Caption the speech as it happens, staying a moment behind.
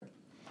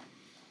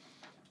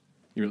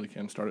You really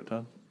can start it,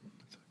 Todd.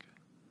 It's okay.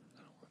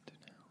 I don't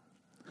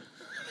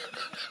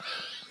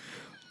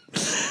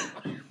want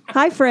to now.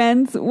 Hi,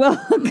 friends.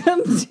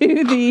 Welcome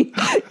to the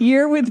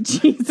Year with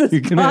Jesus You're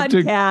gonna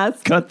podcast.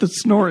 have to cut the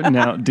snorting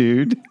out,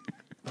 dude.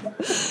 I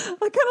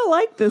kind of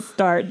like this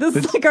start. This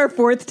is like our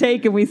fourth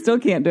take, and we still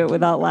can't do it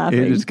without laughing.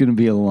 It is going to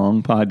be a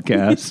long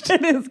podcast.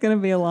 It is going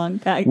to be a long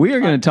podcast. We are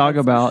going to talk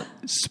about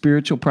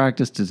spiritual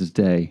practices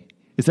today.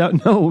 Is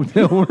that no?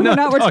 We're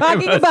not. We're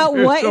talking about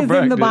what is spiritual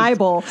in the practice.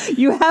 Bible.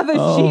 You have a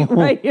sheet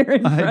right here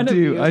in front of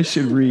you. I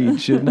should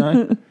read, shouldn't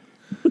I?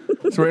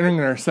 So we're entering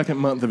our second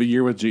month of A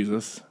Year with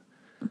Jesus.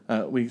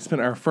 We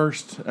spent our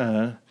first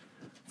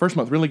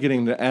month really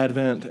getting to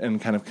Advent and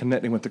kind of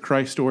connecting with the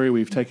Christ story.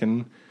 We've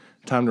taken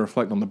time to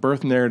reflect on the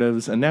birth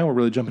narratives, and now we're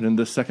really jumping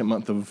into this second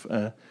month of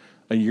A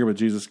Year with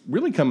Jesus,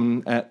 really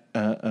coming at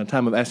a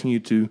time of asking you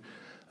to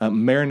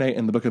marinate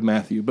in the book of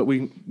Matthew. But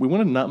we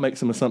want to not make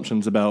some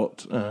assumptions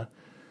about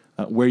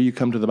where you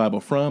come to the Bible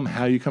from,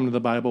 how you come to the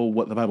Bible,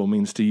 what the Bible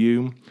means to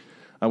you.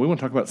 We want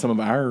to talk about some of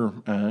our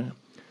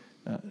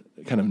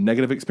kind of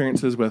negative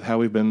experiences with how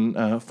we've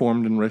been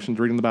formed in relation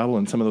to reading the Bible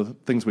and some of the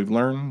things we've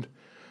learned.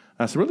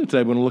 So really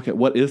today we want to look at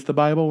what is the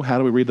Bible, how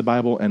do we read the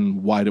Bible,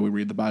 and why do we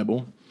read the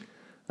Bible.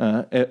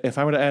 If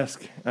I were to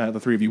ask the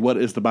three of you, what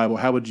is the Bible,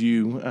 how would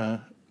you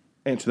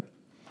answer that?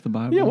 The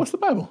Bible? Yeah, what's the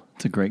Bible?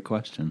 It's a great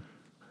question.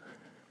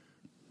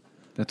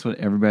 That's what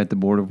everybody at the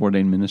Board of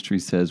Ordained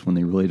Ministries says when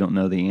they really don't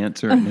know the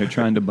answer and they're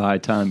trying to buy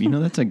time. You know,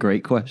 that's a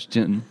great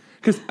question.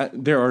 Because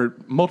there are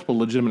multiple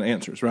legitimate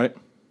answers, right?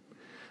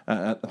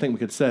 I think we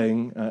could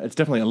say it's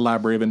definitely a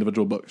library of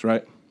individual books,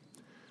 right?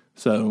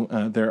 So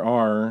there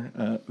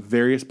are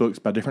various books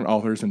by different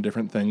authors and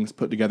different things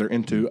put together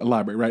into a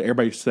library, right?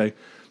 Everybody used to say,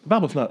 the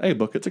Bible's not a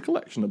book, it's a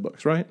collection of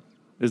books, right?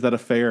 Is that a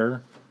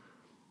fair...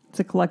 It's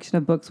a collection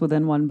of books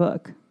within one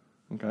book.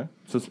 Okay.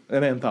 So it's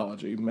an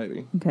anthology,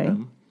 maybe. Okay.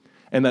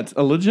 And that's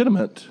a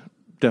legitimate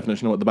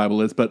definition of what the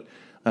Bible is, but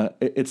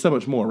it's so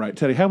much more, right?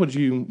 Teddy, how would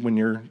you, when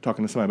you're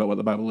talking to somebody about what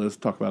the Bible is,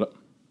 talk about it?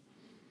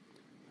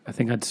 I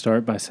think I'd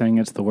start by saying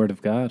it's the Word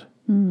of God.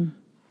 Mm.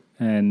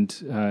 And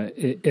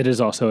it is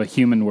also a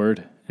human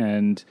word,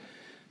 and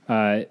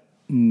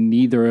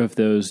neither of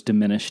those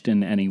diminished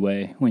in any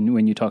way.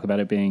 When you talk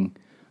about it being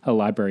a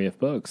library of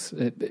books,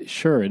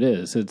 sure it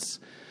is.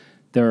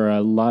 There are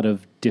a lot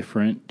of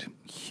different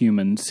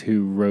humans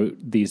who wrote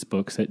these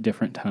books at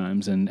different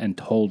times and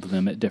told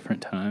them at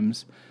different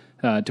times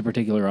to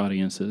particular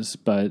audiences.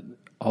 But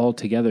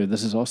altogether,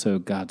 this is also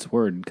God's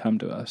Word come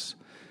to us.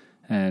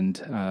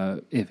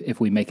 And if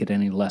we make it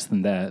any less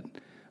than that,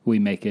 we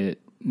make it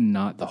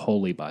not the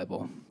Holy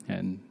Bible.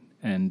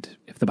 And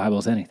if the Bible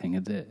is anything,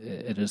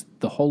 it is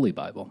the Holy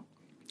Bible.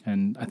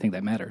 And I think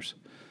that matters.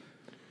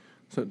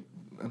 So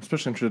I'm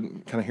especially interested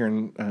in kind of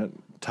hearing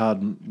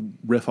Todd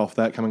riff off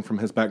that coming from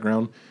his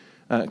background.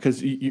 Because,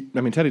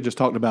 Teddy just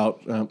talked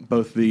about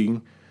both the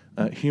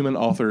human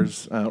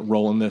author's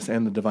role in this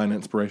and the divine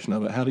inspiration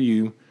of it. How do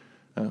you,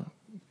 can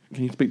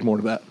you speak more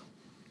to that?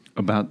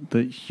 About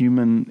the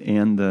human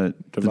and the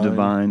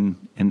divine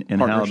and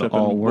how it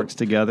all works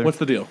together? What's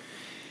the deal?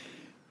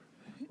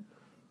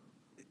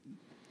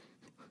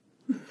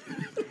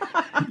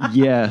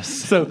 Yes.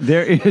 So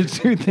there is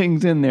two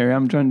things in there.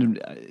 I'm trying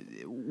to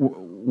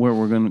where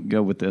we're going to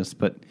go with this,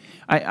 but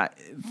I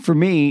for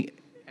me,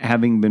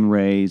 having been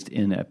raised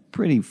in a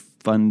pretty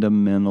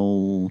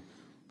fundamental,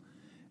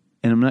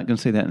 and I'm not going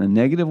to say that in a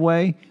negative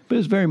way, but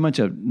it's very much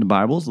the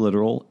Bible's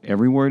literal.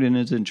 Every word in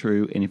it is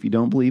true, and if you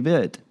don't believe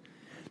it,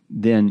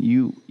 then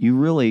you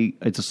really,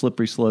 it's a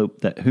slippery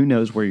slope that who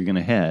knows where you're going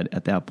to head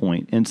at that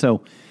point. And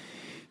so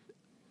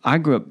I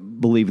grew up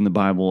believing the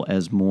Bible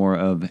as more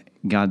of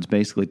God's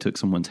basically took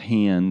someone's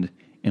hand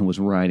and was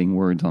writing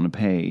words on a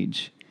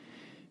page,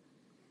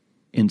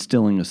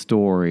 instilling a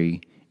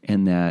story,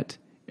 and that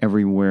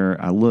everywhere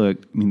I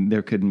looked,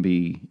 there couldn't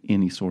be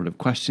any sort of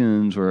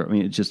questions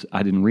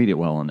I didn't read it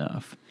well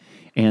enough.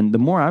 And the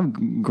more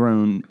I've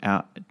grown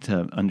out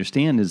to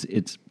understand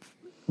is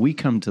we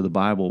come to the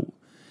Bible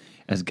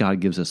as God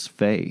gives us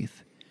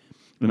faith.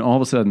 And all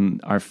of a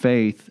sudden, our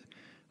faith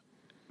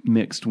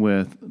mixed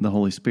with the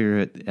Holy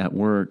Spirit at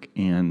work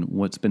and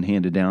what's been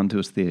handed down to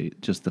us,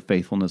 just the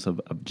faithfulness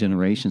of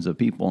generations of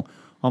people,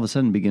 all of a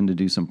sudden begin to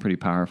do some pretty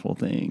powerful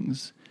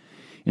things.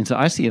 And so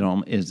I see it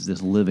all as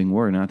this living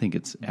word, and I think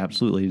it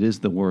is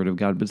the Word of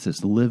God, but it's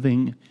this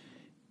living,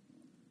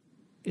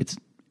 it's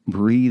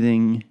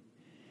breathing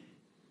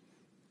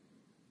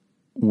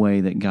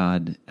way that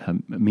God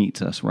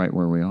meets us right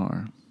where we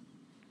are.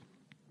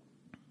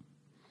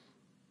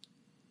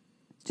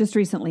 Just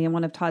recently in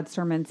one of Todd's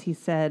sermons, he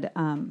said,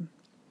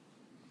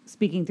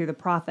 speaking through the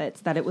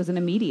prophets, that it was an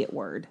immediate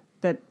word,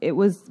 that it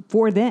was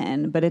for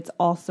then, but it's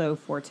also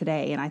for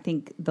today. And I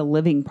think the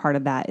living part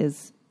of that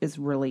is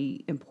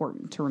really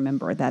important to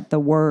remember, that the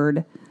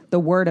word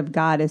of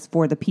God is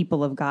for the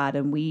people of God,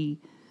 and we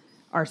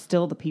are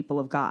still the people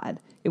of God.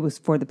 It was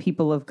for the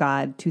people of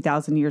God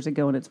 2,000 years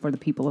ago, and it's for the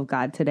people of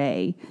God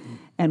today.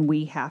 And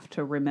we have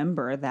to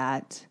remember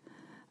that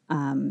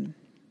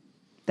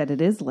that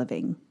it is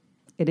living,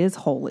 it is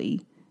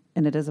holy,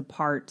 and it is a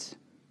part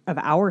of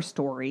our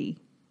story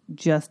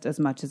just as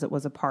much as it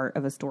was a part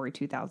of a story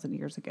 2,000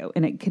 years ago.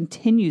 And it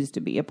continues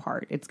to be a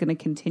part. It's going to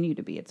continue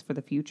to be. It's for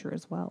the future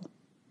as well.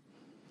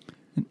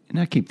 And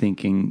I keep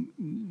thinking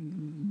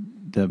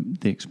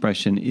the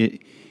expression,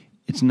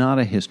 it's not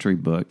a history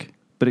book,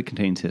 but it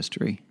contains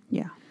history.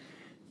 Yeah.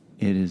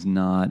 It is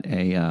not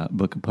a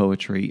book of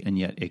poetry, and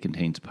yet it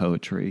contains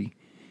poetry.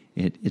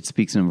 It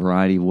speaks in a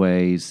variety of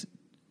ways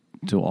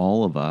to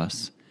all of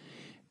us,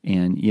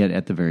 and yet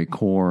at the very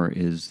core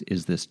is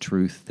this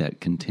truth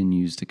that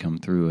continues to come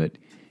through it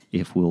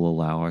if we'll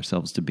allow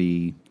ourselves to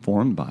be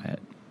formed by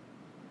it.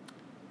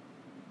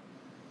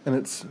 And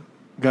it's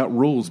got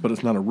rules, but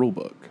it's not a rule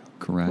book.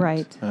 Correct.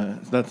 Right.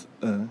 That's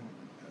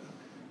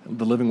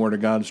the living Word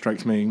of God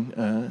strikes me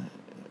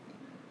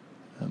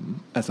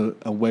as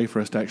a way for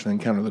us to actually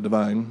encounter the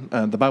divine.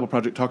 The Bible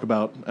Project talk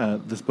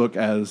about this book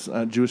as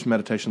Jewish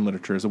meditation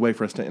literature, as a way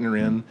for us to enter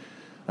in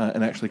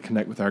and actually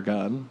connect with our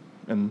God.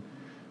 And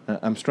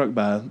I'm struck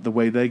by the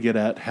way they get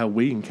at how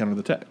we encounter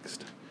the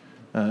text.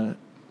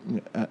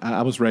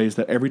 I was raised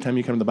that every time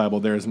you come to the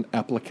Bible, there is an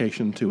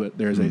application to it.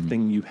 There is a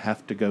thing you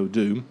have to go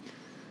do.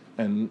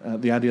 And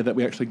the idea that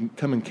we actually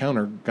come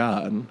encounter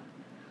God,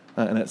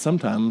 and that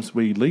sometimes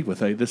we leave with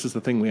this is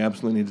the thing we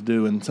absolutely need to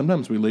do, and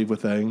sometimes we leave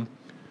with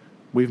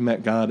we've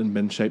met God and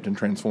been shaped and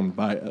transformed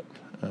by it.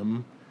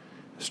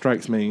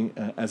 Strikes me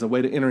as a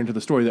way to enter into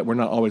the story that we're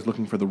not always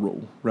looking for the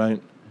rule,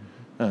 right?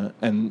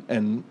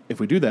 And if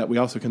we do that, we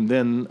also can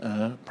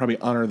then probably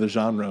honor the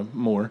genre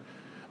more.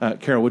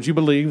 Carol, would you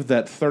believe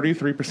that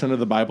 33% of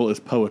the Bible is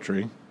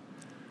poetry?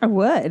 I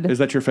would. Is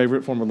that your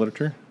favorite form of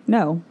literature?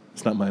 No.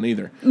 It's not mine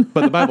either.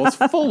 But the Bible's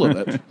full of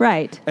it.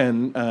 Right.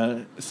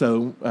 And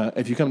so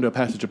if you come to a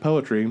passage of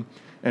poetry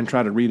and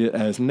try to read it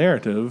as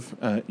narrative,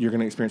 you're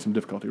going to experience some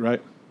difficulty,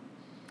 right?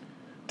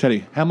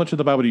 Teddy, how much of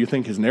the Bible do you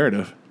think is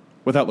narrative?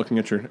 Without looking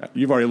at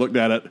you've already looked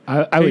at it.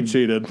 I would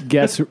cheated.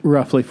 Guess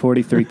roughly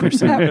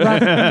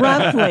 43%.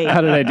 Roughly.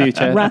 How did I do,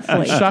 Chad?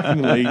 Roughly.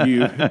 Shockingly,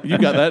 you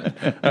got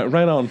that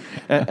right on.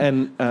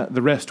 And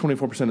the rest,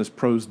 24%, is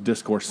prose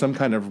discourse, some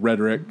kind of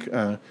rhetoric,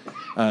 a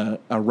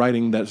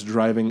writing that's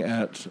driving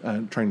at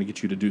trying to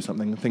get you to do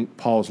something. Think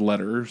Paul's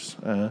letters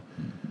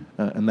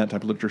and that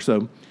type of literature.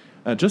 So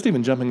just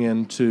even jumping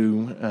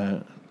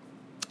into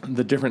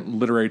the different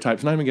literary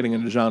types, not even getting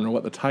into genre,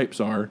 what the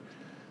types are,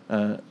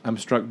 I'm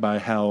struck by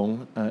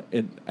how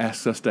it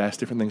asks us to ask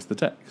different things to the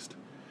text.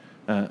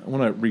 I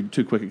want to read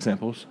two quick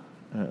examples.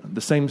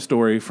 The same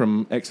story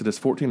from Exodus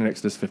 14 and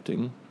Exodus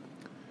 15.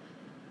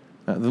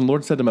 Then the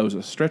Lord said to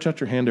Moses, "Stretch out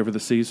your hand over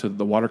the sea so that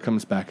the water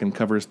comes back and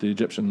covers the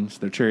Egyptians,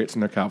 their chariots,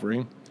 and their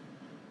cavalry."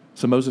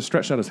 So Moses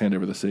stretched out his hand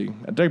over the sea.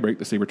 At daybreak,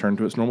 the sea returned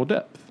to its normal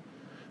depth.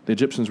 The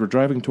Egyptians were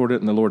driving toward it,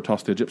 and the Lord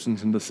tossed the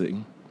Egyptians into the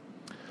sea.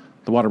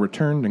 The water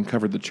returned and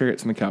covered the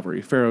chariots and the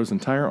cavalry, Pharaoh's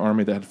entire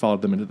army that had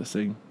followed them into the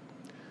sea.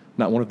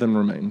 Not one of them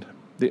remained.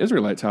 The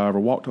Israelites, however,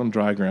 walked on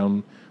dry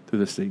ground through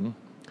the sea.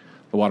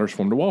 The waters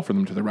formed a wall for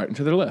them to their right and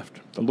to their left.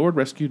 The Lord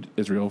rescued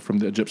Israel from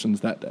the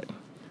Egyptians that day.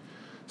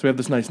 So we have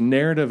this nice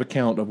narrative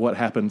account of what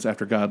happens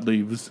after God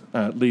leads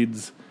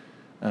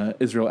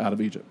Israel out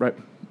of Egypt, right?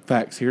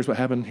 Facts, here's what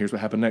happened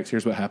next,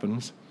 here's what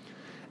happens.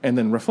 And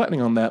then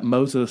reflecting on that,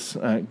 Moses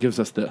gives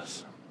us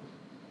this.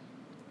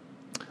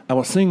 "I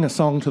will sing a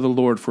song to the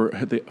Lord for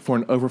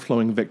an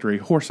overflowing victory.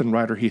 Horse and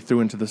rider he threw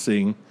into the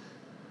sea.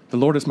 The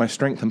Lord is my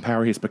strength and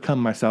power. He has become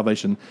my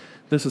salvation.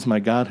 This is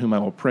my God whom I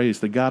will praise,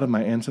 the God of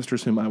my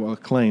ancestors whom I will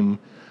acclaim.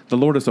 The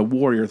Lord is a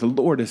warrior. The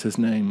Lord is his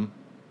name.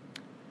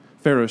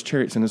 Pharaoh's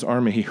chariots and his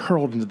army he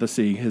hurled into the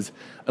sea. His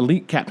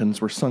elite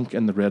captains were sunk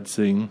in the Red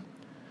Sea.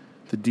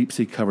 The deep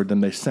sea covered them.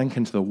 They sank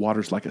into the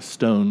waters like a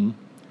stone.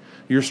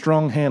 Your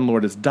strong hand,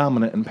 Lord, is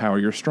dominant in power.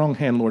 Your strong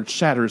hand, Lord,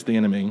 shatters the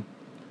enemy.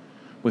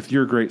 With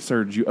your great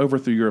surge, you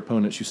overthrew your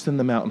opponents. You send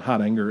them out in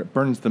hot anger. It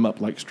burns them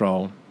up like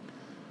straw.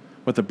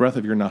 With the breath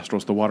of your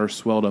nostrils, the waters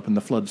swelled up, and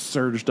the flood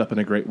surged up in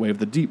a great wave.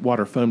 The deep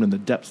water foamed in the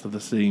depths of the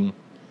sea.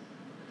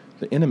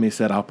 The enemy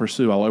said, I'll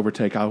pursue, I'll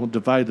overtake, I will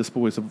divide the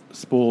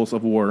spoils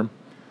of war.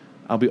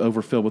 I'll be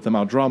overfilled with them.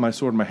 I'll draw my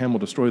sword, my hand will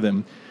destroy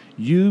them.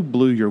 You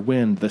blew your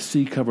wind, the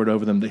sea covered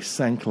over them. They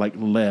sank like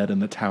lead in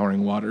the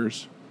towering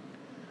waters.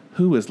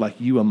 Who is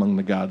like you among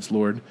the gods,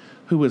 Lord?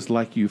 Who is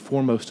like you,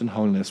 foremost in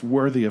holiness,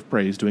 worthy of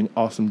praise, doing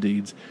awesome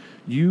deeds?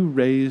 You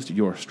raised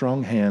your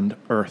strong hand,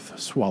 earth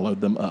swallowed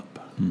them up.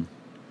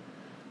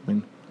 I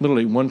mean,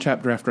 literally one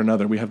chapter after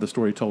another, we have the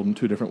story told in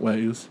two different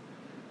ways.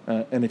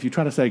 And if you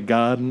try to say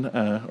God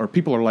or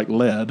people are like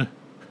lead,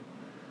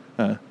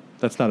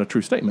 that's not a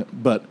true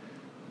statement. But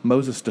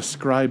Moses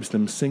describes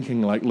them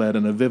sinking like lead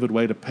in a vivid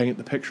way to paint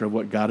the picture of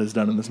what God has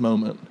done in this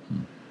moment.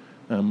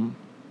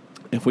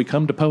 If we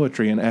come to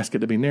poetry and ask it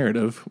to be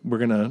narrative, we're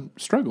going to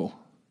struggle,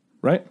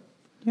 right?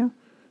 Yeah.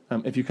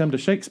 If you come to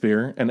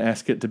Shakespeare and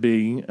ask it to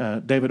be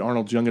David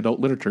Arnold's young adult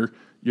literature,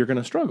 you're going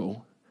to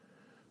struggle.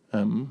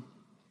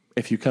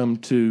 If you come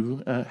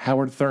to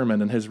Howard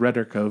Thurman and his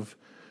rhetoric of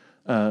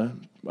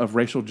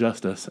racial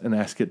justice and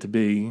ask it to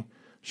be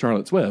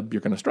Charlotte's Web,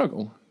 you're going to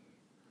struggle.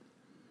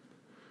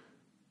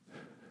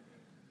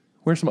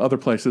 Where's some other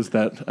places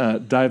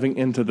that diving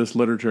into this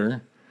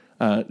literature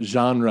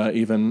genre,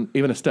 even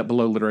a step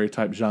below literary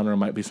type genre,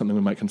 might be something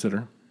we might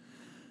consider?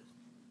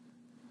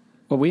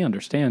 Well, we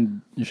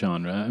understand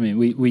genre. I mean,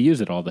 we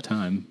use it all the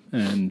time.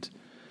 And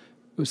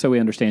so we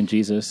understand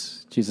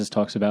Jesus. Jesus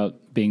talks about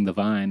being the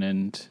vine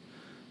and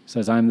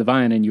says, I'm the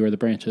vine and you are the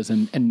branches.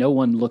 And no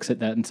one looks at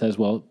that and says,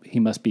 well, he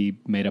must be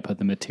made up of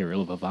the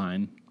material of a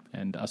vine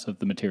and us of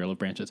the material of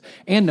branches.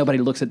 And nobody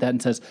looks at that and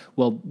says,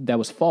 well, that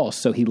was false,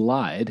 so he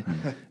lied.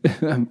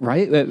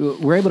 Right?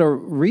 We're able to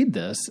read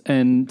this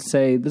and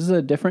say, this is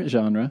a different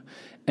genre,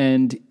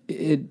 and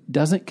it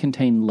doesn't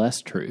contain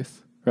less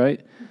truth,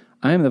 right?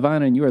 I am the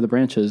vine and you are the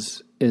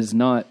branches is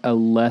not a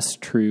less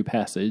true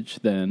passage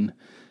than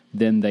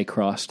they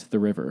crossed the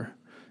river.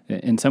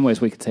 In some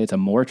ways, we could say it's a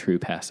more true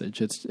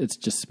passage. It's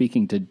just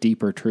speaking to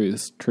deeper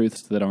truths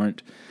that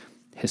aren't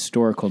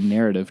historical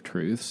narrative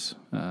truths,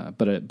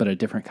 but a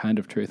different kind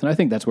of truth. And I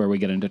think that's where we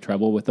get into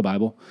trouble with the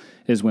Bible,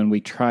 is when we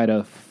try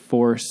to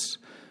force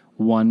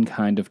one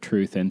kind of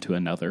truth into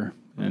another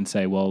and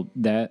say, well,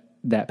 that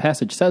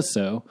passage says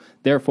so,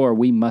 therefore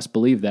we must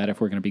believe that if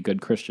we're going to be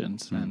good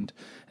Christians. Mm-hmm.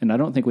 And I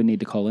don't think we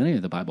need to call any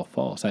of the Bible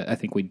false. I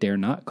think we dare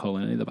not call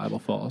any of the Bible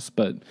false,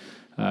 but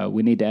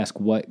we need to ask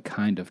what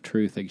kind of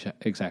truth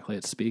exactly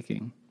it's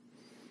speaking.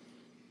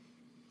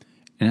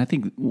 And I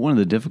think one of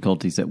the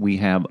difficulties that we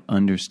have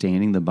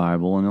understanding the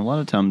Bible, and a lot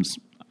of times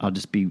I'll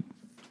just be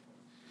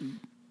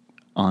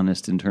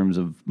honest in terms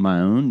of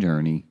my own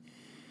journey,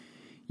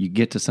 you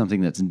get to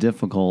something that's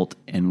difficult,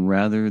 and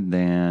rather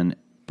than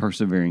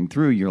persevering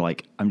through, you're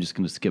like, I'm just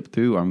going to skip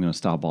through, or I'm going to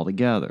stop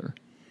altogether.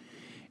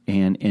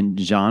 And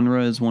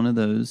genre is one of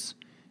those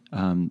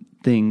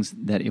things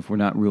that if we're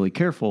not really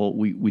careful,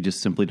 we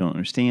just simply don't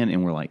understand,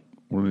 and we're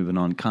moving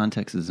on.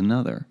 Context is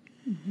another.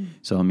 Mm-hmm.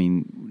 So, I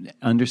mean,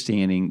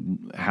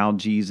 understanding how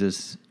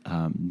Jesus'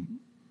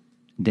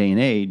 day and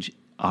age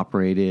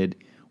operated,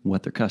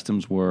 what their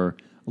customs were,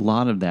 a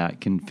lot of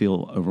that can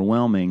feel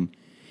overwhelming.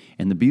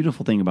 And the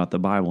beautiful thing about the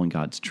Bible and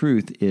God's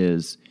truth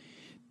is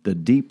the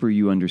deeper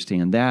you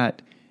understand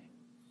that,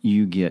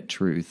 you get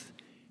truth.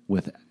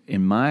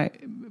 In my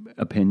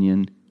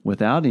opinion,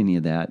 without any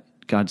of that,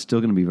 God's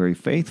still going to be very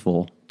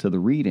faithful to the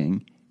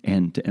reading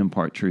and to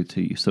impart truth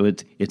to you. So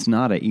it's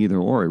not a either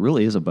or. It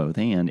really is a both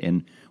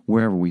and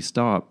wherever we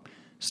start,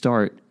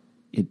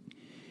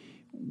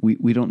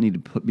 we don't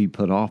need to be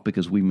put off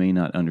because we may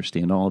not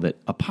understand all of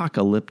it.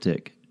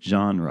 Apocalyptic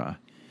genre,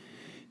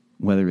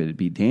 whether it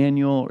be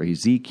Daniel or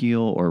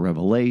Ezekiel or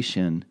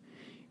Revelation,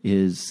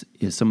 is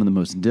some of the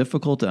most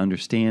difficult to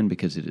understand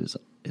because it's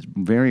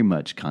very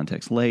much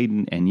context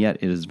laden, and yet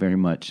it is very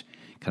much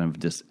kind of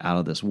just out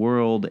of this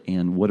world.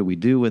 And what do we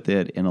do with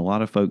it? And a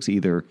lot of folks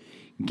either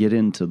get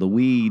into the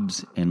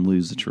weeds and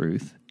lose the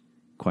truth,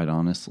 quite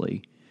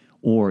honestly,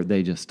 or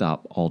they just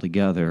stop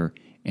altogether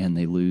and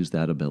they lose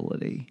that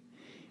ability.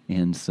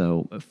 And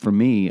so for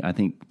me, I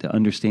think to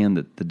understand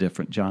that the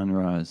different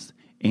genres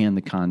and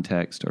the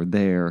context are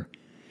there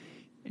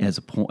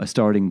as a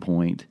starting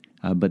point,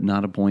 but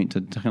not a point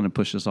to kind of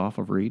push us off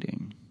of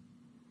reading.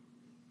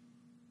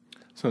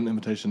 So an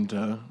invitation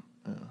to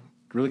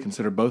really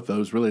consider both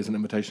those really is an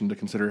invitation to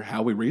consider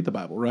how we read the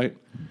Bible, right?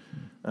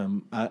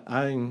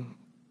 I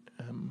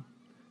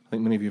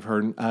think many of you have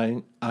heard,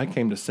 I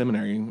came to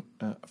seminary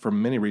for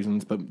many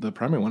reasons, but the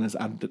primary one is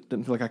I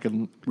didn't feel like I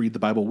could read the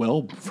Bible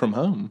well from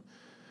home.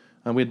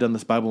 We had done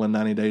this Bible in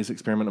 90 Days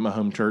experiment at my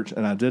home church,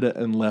 and I did it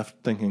and left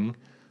thinking,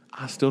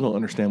 I still don't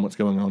understand what's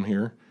going on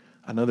here.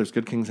 I know there's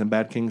good kings and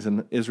bad kings,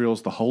 and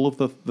Israel's the whole of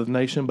the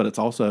nation, but it's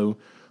also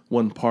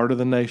one part of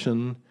the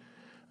nation.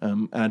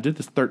 And I did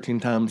this 13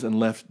 times and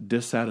left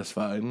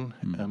dissatisfied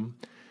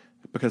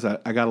because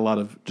I got a lot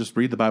of just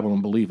read the Bible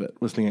and believe it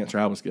was the answer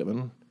I was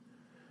given.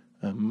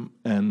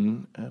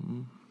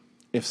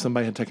 If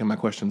somebody had taken my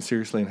question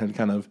seriously and had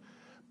kind of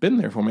been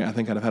there for me, I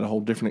think I'd have had a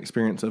whole different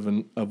experience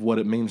of what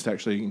it means to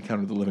actually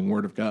encounter the living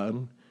Word of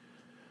God.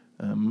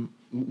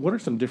 What are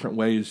some different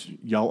ways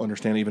y'all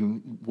understand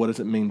even what does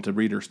it mean to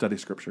read or study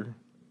Scripture?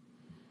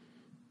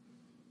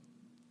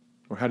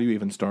 Or how do you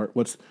even start?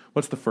 What's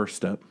the first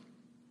step?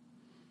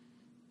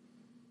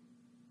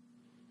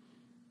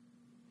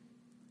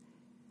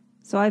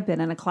 So I've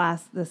been in a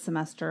class this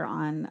semester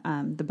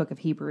on the book of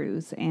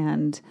Hebrews,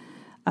 and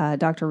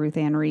Dr. Ruth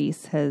Ann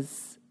Reese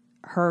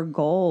her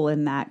goal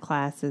in that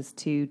class is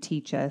to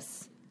teach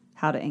us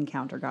how to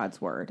encounter God's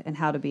Word and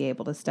how to be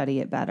able to study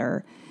it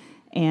better.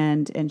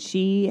 And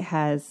she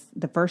has,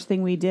 the first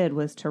thing we did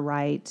was to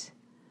write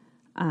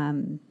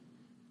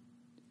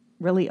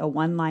really a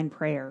one-line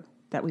prayer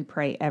that we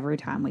pray every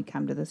time we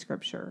come to the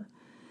Scripture.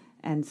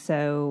 And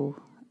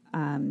so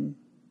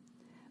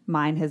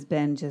mine has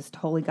been just,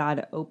 Holy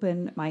God,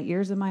 open my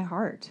ears and my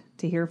heart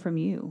to hear from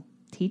you.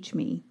 Teach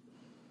me.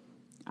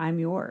 I'm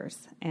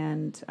yours.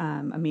 And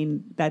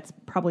that's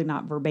probably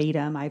not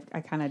verbatim. I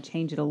kind of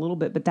change it a little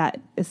bit, but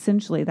that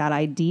essentially that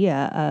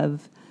idea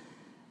of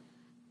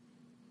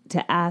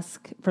to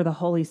ask for the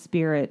Holy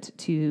Spirit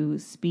to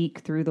speak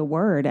through the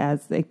Word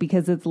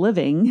because it's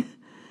living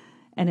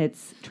and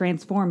it's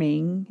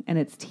transforming and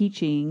it's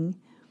teaching.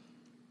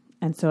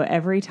 And so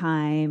every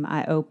time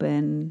I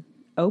open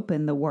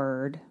open the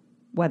Word,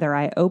 whether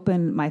I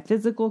open my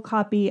physical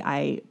copy,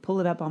 I pull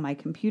it up on my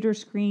computer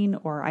screen,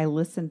 or I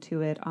listen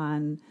to it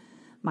on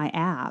my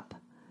app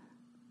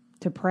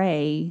to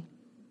pray,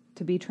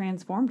 to be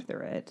transformed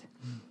through it.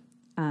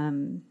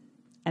 And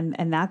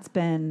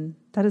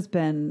that has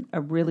been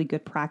a really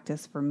good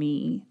practice for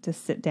me, to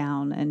sit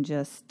down and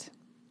just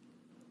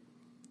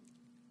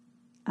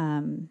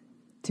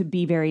to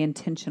be very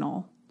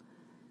intentional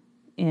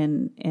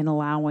in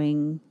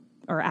allowing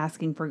or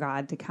asking for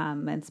God to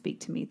come and speak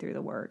to me through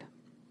the Word.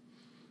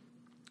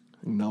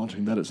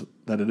 Acknowledging that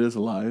it is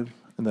alive,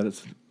 and that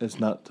it's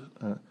not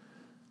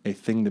a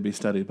thing to be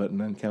studied, but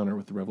an encounter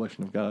with the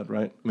revelation of God,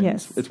 right? I mean,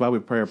 Yes. It's why we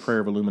pray a prayer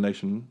of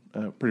illumination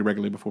pretty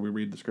regularly before we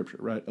read the Scripture,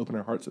 right? Open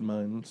our hearts and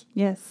minds.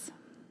 Yes.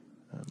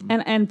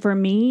 And for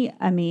me,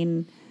 I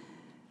mean,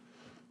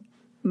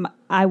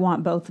 I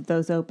want both of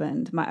those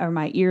opened,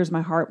 my ears,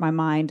 my heart, my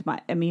mind,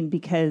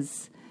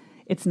 because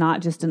it's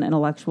not just an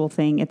intellectual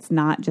thing. It's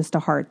not just a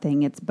heart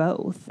thing. It's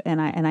both. And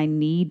I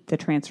need the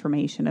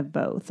transformation of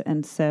both.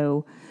 And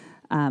so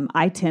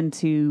I tend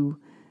to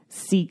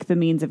seek the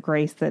means of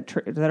grace that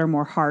are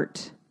more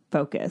heart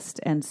focused.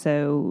 And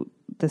so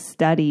the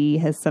study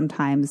has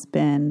sometimes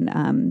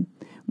been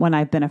one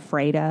I've been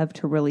afraid of,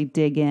 to really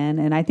dig in.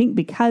 And I think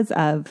because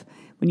of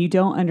when you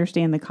don't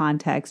understand the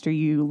context, or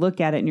you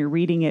look at it and you're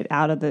reading it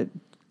out of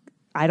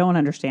I don't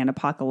understand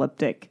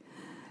apocalyptic.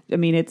 I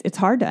mean, it's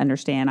hard to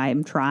understand.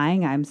 I'm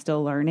trying. I'm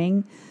still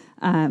learning.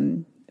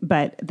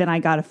 But then I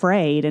got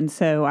afraid. And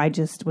so I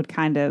just would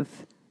kind of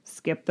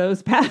skip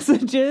those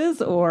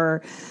passages,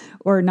 or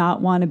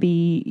not want to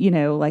be,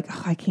 like,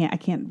 oh, I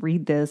can't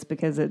read this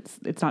because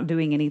it's not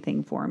doing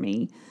anything for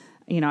me.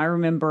 I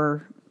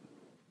remember,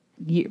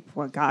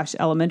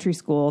 elementary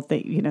school,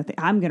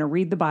 I'm going to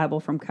read the Bible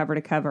from cover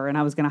to cover, and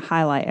I was going to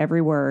highlight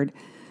every word.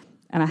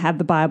 And I had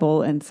the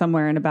Bible, and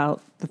somewhere in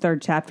about the 3rd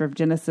chapter of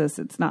Genesis,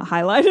 it's not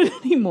highlighted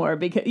anymore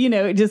because,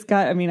 it just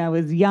I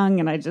was young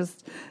and I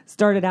just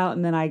started out,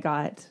 and then I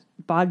got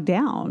bogged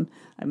down.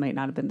 It might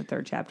not have been the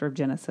 3rd chapter of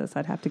Genesis.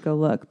 I'd have to go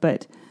look,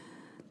 but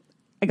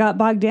I got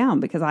bogged down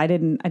because I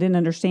didn't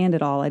understand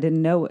it all. I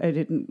didn't know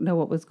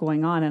what was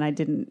going on, and I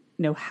didn't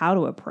know how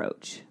to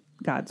approach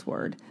God's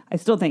Word. I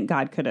still think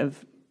God could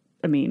have,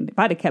 if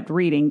I'd have kept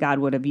reading, God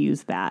would have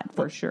used that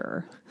for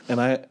sure. And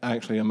I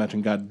actually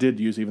imagine God did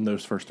use even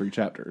those first 3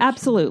 chapters.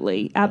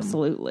 Absolutely.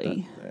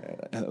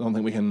 I don't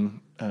think we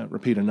can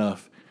repeat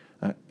enough.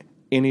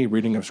 Any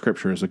reading of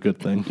Scripture is a good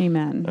thing.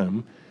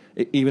 Amen.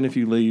 Even if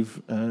you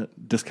leave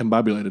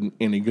discombobulated,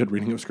 any good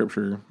reading of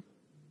Scripture,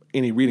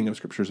 any reading of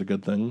Scripture is a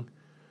good thing.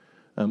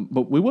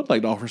 But we would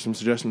like to offer some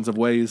suggestions of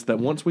ways that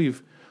once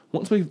we've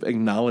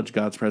acknowledged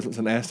God's presence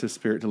and asked His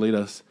Spirit to lead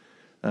us,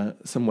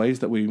 some ways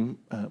that we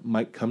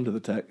might come to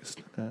the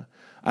text.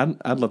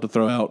 I'd love to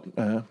throw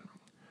out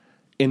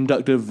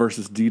inductive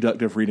versus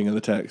deductive reading of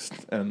the text,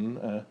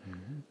 and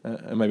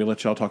maybe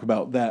let y'all talk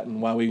about that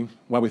and why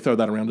we throw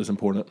that around is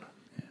important.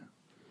 Yeah.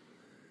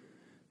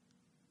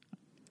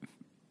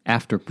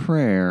 After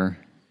prayer,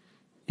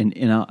 and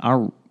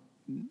I'll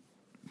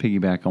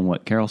piggyback on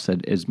what Carol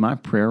said, as my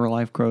prayer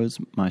life grows,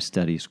 my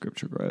study of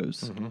Scripture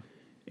grows. Mm-hmm.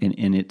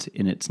 And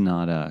it's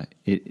not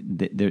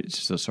it's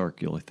just a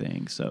circular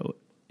thing. So,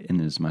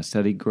 and as my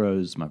study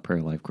grows, my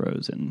prayer life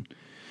grows, and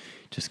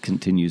just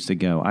continues to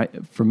go.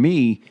 For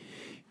me,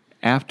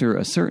 after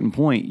a certain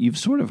point, you've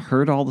sort of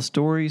heard all the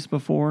stories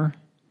before,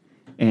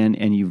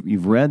 and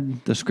you've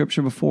read the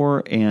Scripture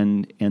before,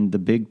 and the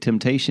big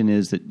temptation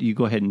is that you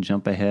go ahead and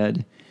jump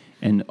ahead,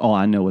 and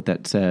I know what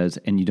that says,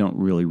 and you don't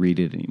really read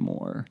it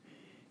anymore.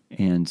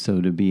 And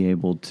so to be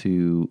able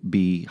to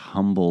be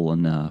humble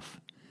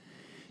enough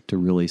to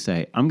really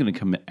say, I'm going to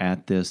come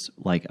at this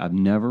like I've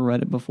never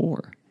read it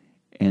before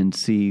and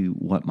see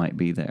what might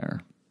be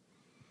there.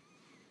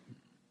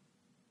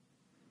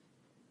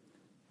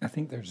 I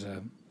think there's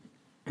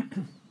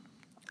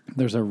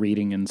a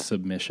reading and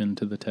submission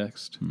to the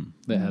text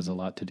that has a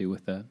lot to do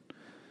with that.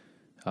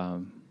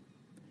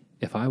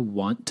 If I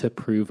want to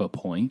prove a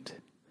point,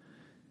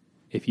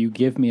 if you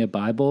give me a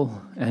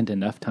Bible and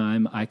enough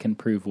time, I can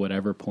prove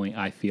whatever point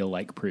I feel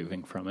like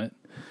proving from it.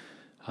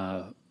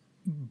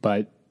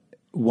 But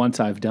once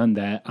I've done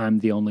that, I'm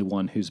the only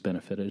one who's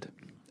benefited.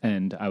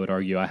 And I would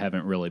argue I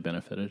haven't really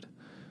benefited.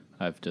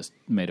 I've just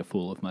made a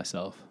fool of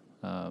myself.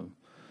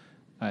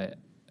 I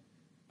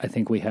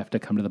think we have to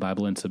come to the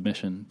Bible in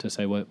submission to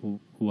say,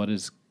 what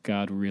is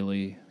God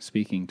really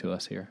speaking to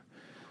us here?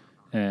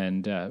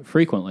 And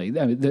frequently,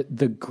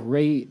 the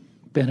great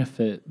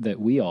benefit that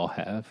we all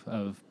have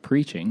of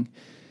preaching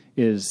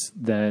is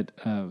that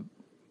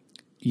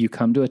you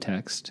come to a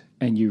text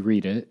and you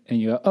read it and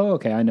you go, oh,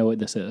 okay, I know what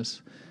this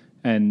is.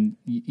 And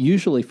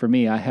usually for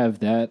me, I have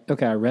that,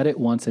 okay, I read it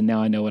once and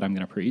now I know what I'm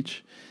going to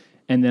preach.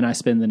 And then I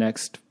spend the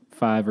next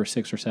 5 or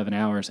 6 or 7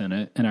 hours in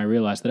it, and I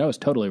realized that I was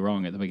totally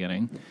wrong at the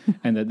beginning,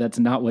 and that that's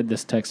not what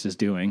this text is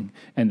doing,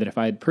 and that if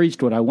I had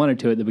preached what I wanted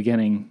to at the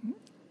beginning,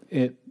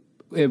 it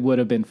would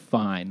have been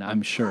fine,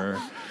 I'm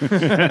sure.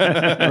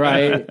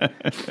 Right?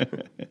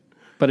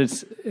 But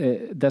it's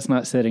that's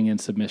not sitting in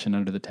submission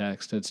under the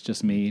text. It's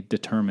just me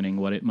determining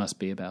what it must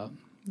be about.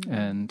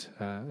 And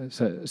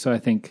so I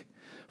think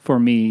for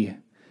me,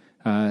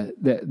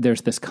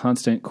 there's this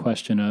constant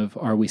question of,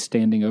 are we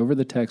standing over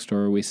the text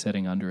or are we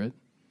sitting under it?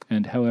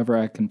 And however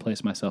I can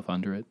place myself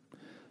under it,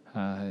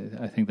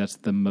 I think that's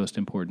the most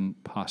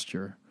important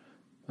posture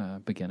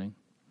beginning.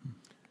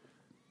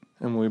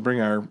 And when we bring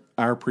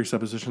our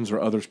presuppositions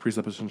or others'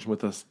 presuppositions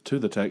with us to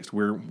the text,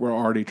 we're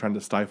already trying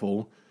to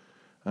stifle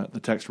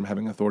the text from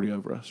having authority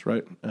over us,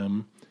 right?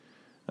 And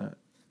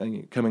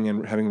coming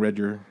in, having read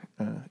your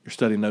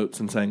study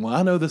notes and saying, well,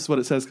 I know this is what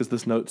it says because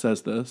this note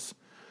says this.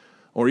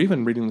 Or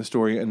even reading the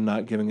story and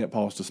not giving it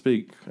pause to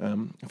speak.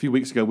 A few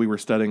weeks ago, we were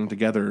studying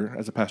together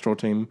as a pastoral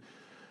team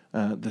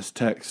this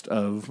text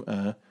of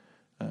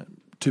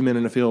 2 men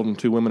in a field and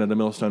 2 women at a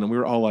millstone. And we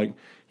were all like,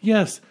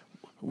 yes,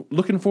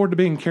 looking forward to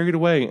being carried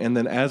away. And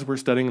then as we're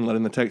studying and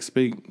letting the text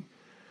speak,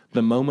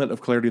 the moment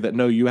of clarity that,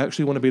 no, you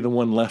actually want to be the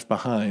one left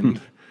behind,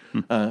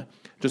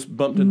 just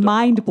bumped into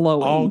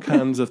mind-blowing all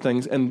kinds of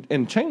things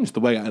and changed the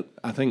way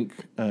I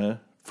think,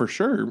 for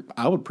sure,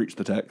 I would preach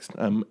the text.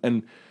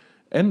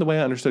 And the way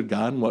I understood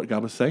God and what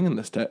God was saying in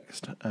this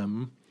text.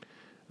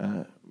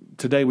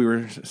 Today we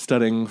were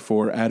studying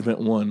for Advent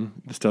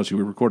 1. This tells you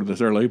we recorded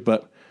this early,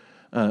 but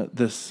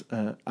this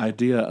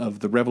idea of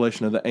the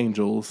revelation of the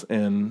angels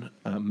in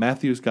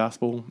Matthew's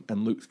gospel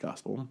and Luke's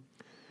gospel.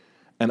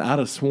 And I'd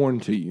have sworn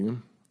to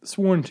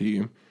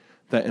you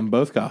that in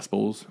both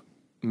gospels,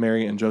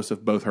 Mary and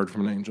Joseph both heard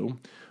from an angel.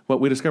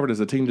 What we discovered as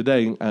a team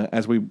today,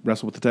 as we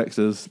wrestle with the text,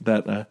 is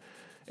that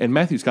in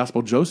Matthew's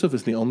gospel, Joseph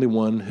is the only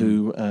one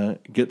who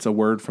gets a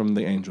word from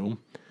the angel.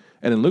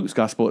 And in Luke's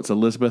gospel, it's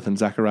Elizabeth and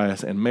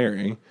Zacharias and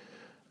Mary.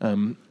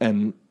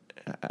 And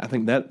I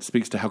think that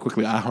speaks to how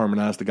quickly I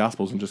harmonize the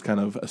gospels and just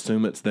kind of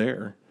assume it's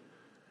there.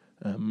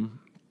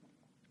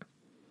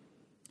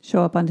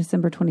 Show up on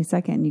December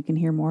 22nd, and you can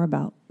hear more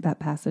about that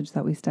passage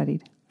that we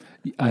studied.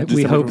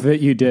 We hope that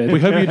you did.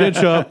 We hope you did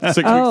show up 6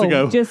 weeks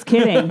ago. Just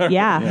kidding.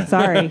 Yeah.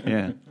 Sorry.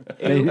 Yeah.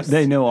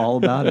 They know all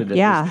about it at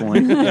this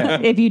point. Yeah.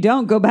 If you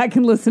don't, go back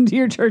and listen to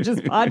your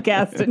church's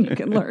podcast and you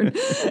can learn.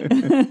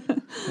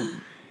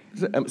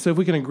 So if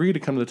we can agree to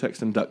come to the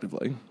text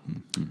inductively,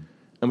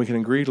 and we can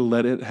agree to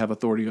let it have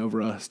authority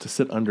over us, to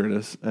sit under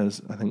it,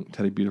 as I think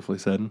Teddy beautifully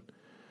said,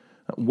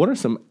 what are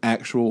some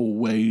actual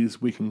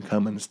ways we can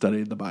come and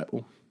study the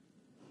Bible?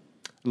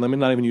 And let me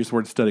not even use the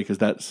word study because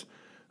that's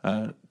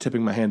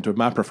tipping my hand to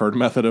my preferred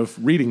method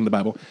of reading the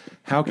Bible.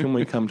 How can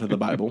we come to the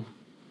Bible?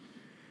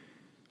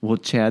 Well,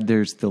 Chad,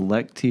 there's the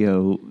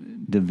Lectio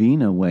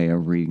Divina way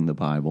of reading the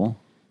Bible,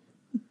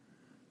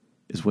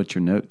 is what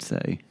your notes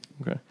say.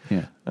 Okay.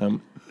 Yeah.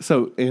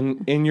 So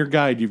in your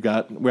guide,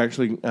 we're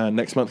actually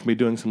next month we'll be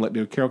doing some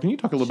Lectio. Carol, can you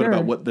talk a little bit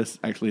about what this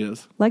actually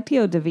is?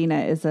 Lectio Divina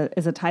is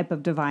a type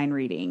of divine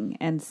reading,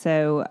 and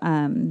so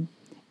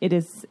it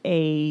is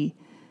a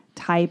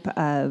type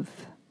of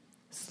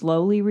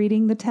slowly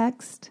reading the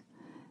text.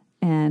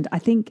 And I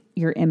think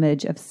your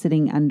image of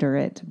sitting under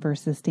it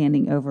versus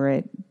standing over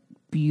it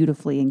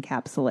beautifully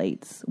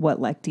encapsulates what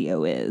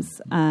Lectio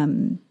is.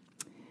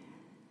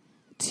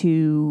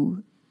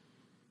 To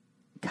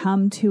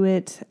come to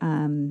it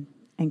and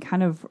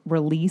kind of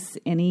release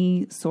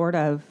any sort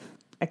of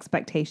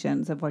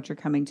expectations of what you're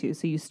coming to.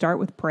 So you start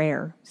with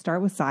prayer,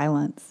 start with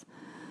silence,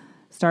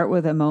 start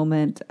with a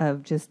moment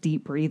of just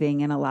deep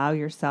breathing and allow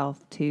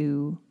yourself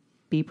to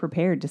be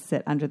prepared to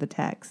sit under the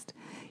text.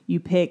 You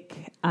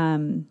pick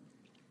a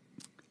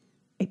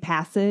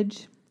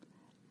passage,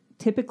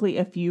 typically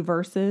a few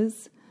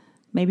verses,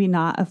 maybe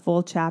not a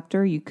full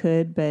chapter. You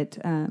could, but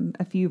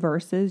a few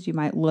verses. You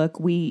might look.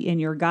 In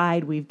your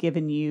guide, we've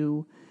given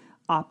you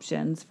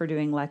options for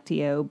doing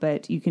Lectio,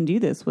 but you can do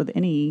this with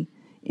any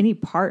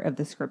part of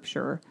the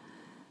scripture.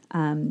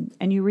 And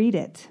you read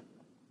it,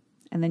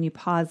 and then you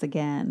pause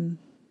again,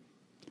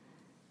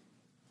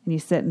 and you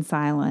sit in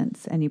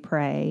silence, and you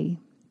pray,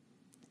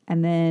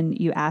 and then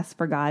you ask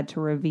for God to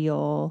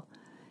reveal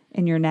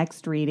in your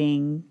next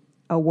reading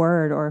a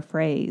word or a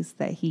phrase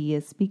that He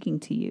is speaking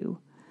to you.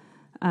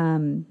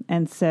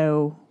 And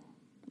so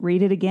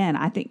read it again.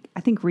 I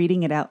think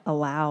reading it out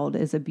aloud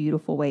is a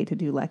beautiful way to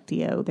do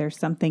Lectio. There's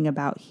something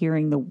about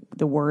hearing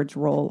the words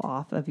roll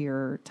off of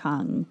your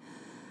tongue.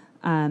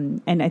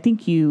 And I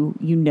think you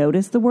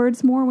notice the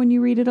words more when you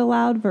read it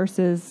aloud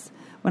versus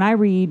when I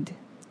read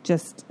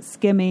just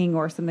skimming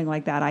or something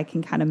like that, I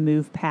can kind of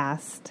move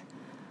past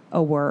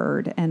a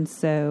word. And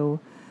so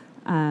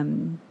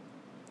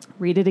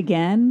read it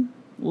again,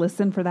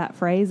 listen for that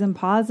phrase, and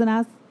pause and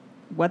ask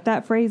what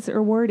that phrase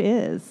or word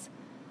is.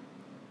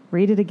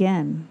 Read it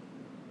again.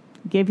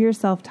 Give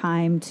yourself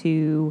time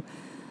to,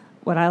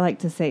 what I like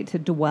to say, to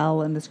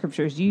dwell in the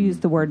scriptures. You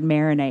use the word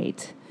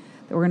marinate.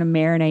 That we're going to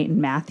marinate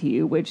in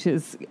Matthew, which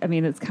is,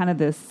 it's kind of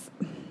this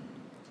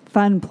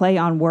fun play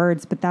on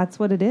words, but that's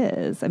what it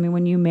is.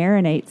 When you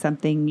marinate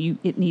something,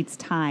 it needs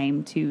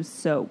time to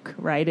soak,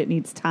 right? It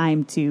needs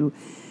time to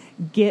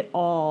get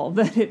all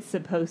that it's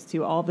supposed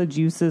to, all the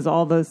juices,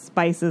 all the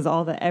spices,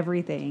 all the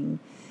everything.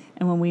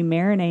 And when we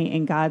marinate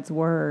in God's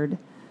word,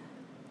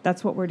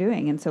 that's what we're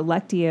doing. And so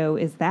Lectio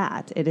is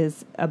that. It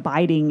is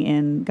abiding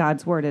in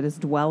God's word. It is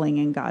dwelling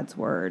in God's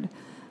word.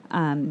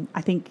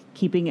 I think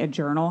keeping a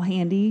journal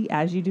handy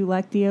as you do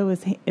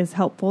Lectio is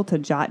helpful to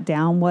jot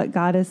down what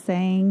God is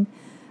saying,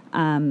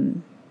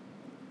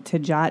 to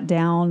jot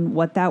down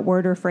what that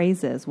word or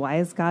phrase is. Why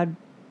is God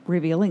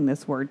revealing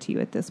this word to you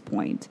at this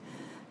point?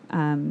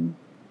 And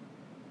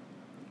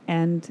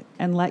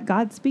let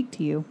God speak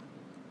to you.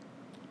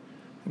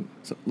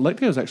 So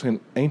Lectio is actually an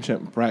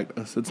ancient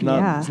practice. It's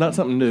not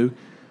something new.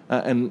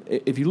 And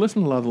if you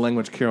listen to a lot of the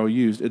language Carol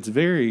used, it's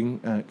very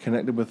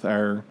connected with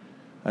our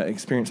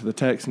experience of the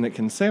text, and it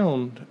can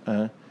sound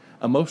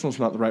emotional is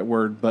not the right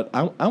word, but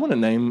I want to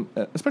name,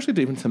 especially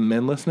to even some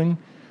men listening,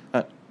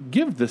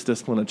 give this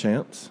discipline a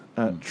chance.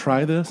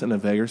 Try this and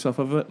avail yourself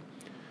of it.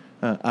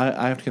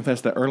 I have to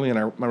confess that early in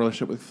my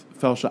relationship with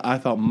Felicia, I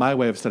thought my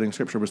way of studying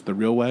Scripture was the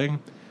real way,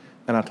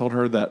 and I told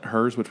her that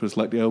hers, which was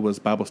Lectio, was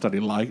Bible study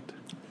light.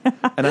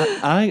 And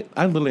I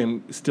literally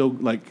am still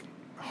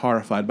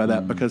horrified by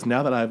that, because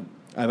now that I've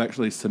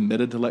actually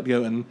submitted to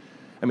Lectio, and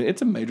I mean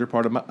it's a major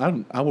part of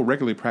I will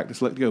regularly practice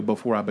Lectio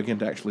before I begin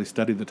to actually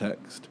study the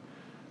text,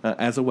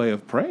 as a way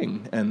of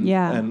praying and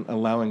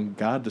allowing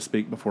God to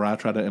speak before I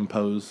try to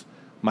impose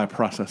my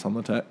process on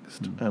the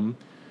text.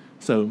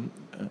 So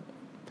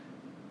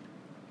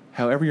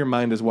however your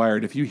mind is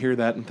wired, if you hear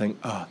that and think,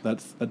 oh,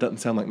 that doesn't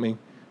sound like me,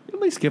 at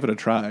least give it a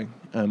try.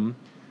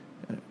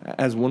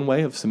 As one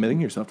way of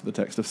submitting yourself to the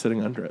text, of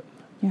sitting under it.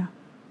 Yeah.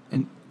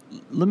 And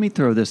let me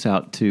throw this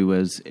out too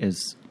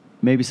as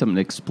maybe something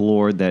to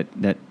explore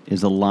that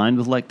is aligned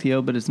with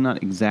Lectio, but it's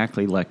not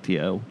exactly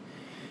Lectio.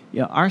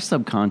 Yeah, our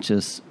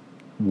subconscious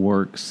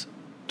works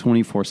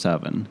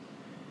 24/7,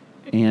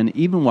 and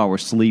even while we're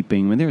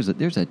sleeping, when there's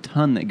a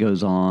ton that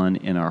goes on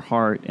in our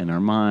heart and our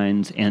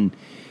minds, and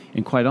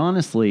quite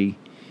honestly,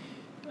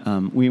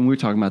 we were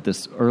talking about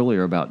this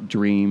earlier about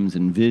dreams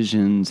and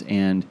visions,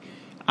 and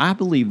I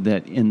believe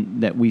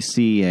that we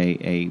see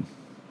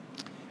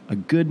a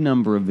good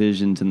number of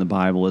visions in the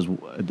Bible as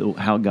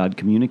how God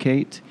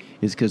communicates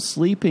is because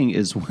sleeping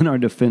is when our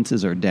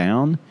defenses are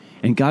down,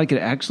 and God could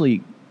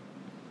actually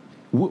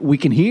we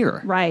can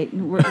hear. Right.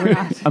 We're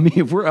not. I mean,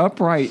 if we're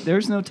upright,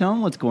 there's no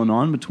telling what's going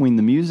on between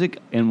the music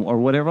or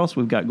whatever else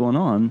we've got going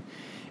on.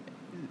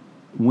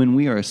 When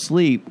we are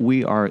asleep,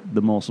 we are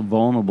the most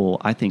vulnerable,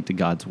 I think, to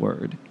God's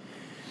word.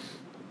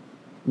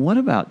 What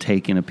about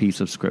taking a piece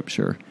of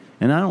Scripture?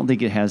 And I don't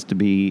think it has to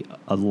be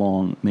a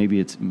long. Maybe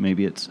it's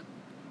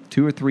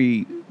 2 or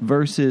 3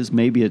 verses.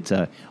 Maybe it's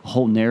a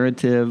whole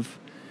narrative.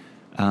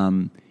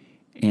 And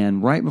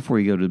right before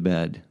you go to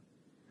bed,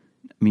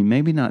 I mean,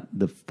 maybe not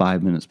the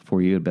 5 minutes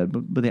before you go to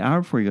bed, but the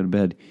hour before you go to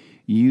bed,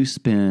 you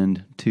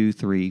spend 2,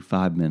 3,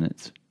 5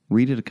 minutes.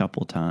 Read it a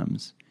couple of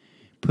times.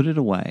 Put it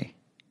away.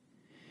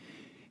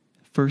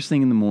 First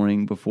thing in the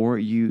morning, before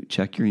you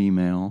check your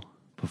email,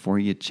 before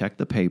you check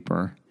the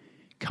paper,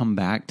 come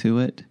back to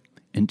it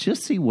and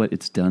just see what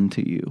it's done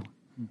to you.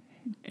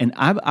 And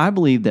I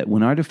believe that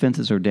when our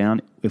defenses are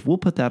down, if we'll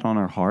put that on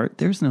our heart,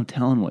 there's no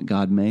telling what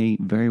God may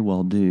very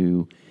well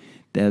do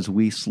as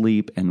we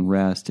sleep and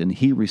rest, and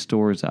He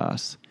restores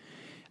us.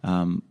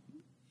 And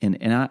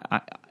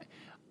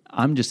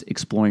I'm just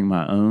exploring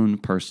my own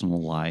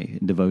personal life,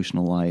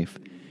 devotional life,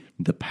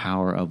 the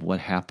power of what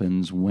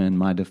happens when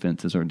my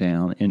defenses are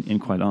down.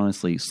 And quite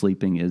honestly,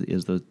 sleeping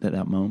is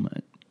that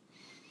moment.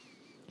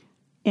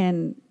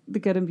 And The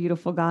Good and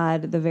Beautiful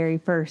God, the very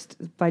first,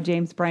 by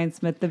James Bryan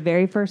Smith, the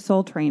very first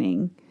soul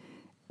training,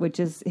 which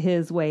is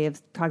his way of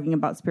talking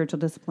about spiritual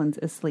disciplines,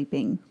 is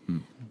sleeping. Mm-hmm.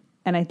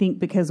 And I think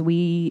because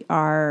we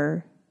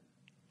are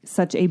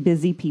such a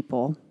busy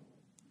people,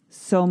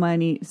 so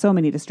many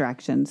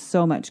distractions,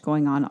 so much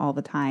going on all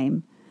the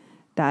time,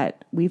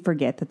 that we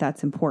forget that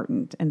that's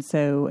important. And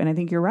I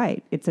think you're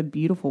right. It's a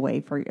beautiful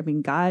way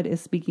God is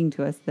speaking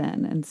to us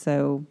then. And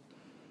so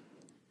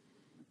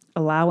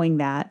allowing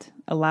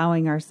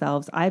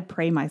ourselves, I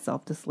pray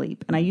myself to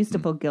sleep. And I used to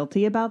feel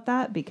guilty about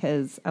that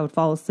because I would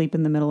fall asleep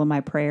in the middle of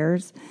my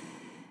prayers.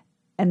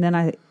 And then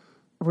I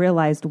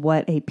realized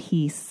what a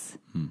peace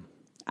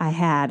I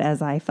had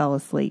as I fell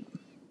asleep,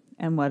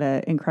 and what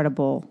an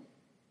incredible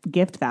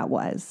gift that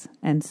was.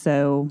 And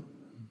so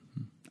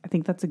I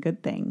think that's a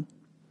good thing.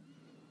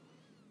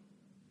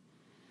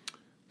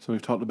 So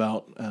we've talked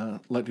about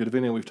Lectio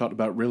Divina. We've talked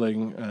about really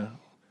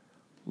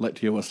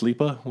Lectio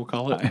Asleepa, we'll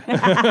call it.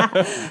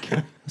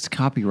 Let's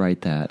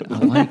copyright that. I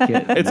like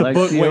it. It's a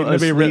book waiting to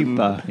be written.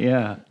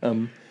 Yeah.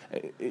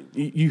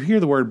 You hear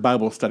the word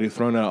Bible study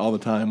thrown out all the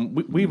time.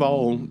 We've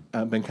all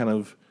been kind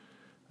of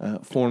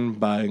formed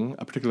by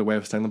a particular way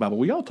of studying the Bible.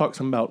 We all talk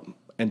some about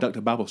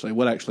inductive Bible study.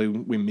 What actually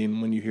we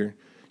mean when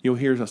you'll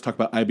hear us talk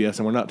about IBS,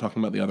 and we're not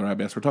talking about the other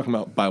IBS. We're talking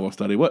about Bible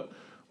study. What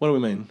do we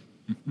mean?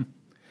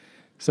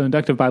 So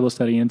inductive Bible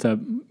study ends up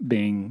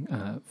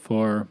being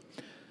for,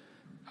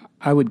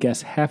 I would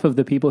guess, half of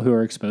the people who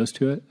are exposed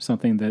to it,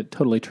 something that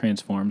totally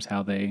transforms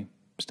how they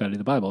study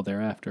the Bible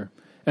thereafter.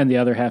 And the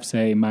other half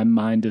say, my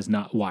mind is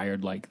not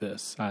wired like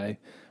this. I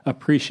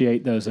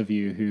appreciate those of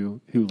you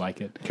who like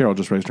it. Carol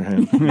just raised her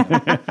hand.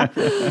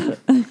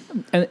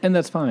 And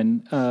that's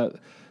fine.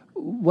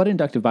 What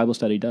inductive Bible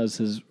study does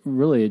is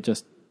really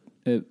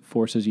it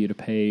forces you to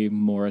pay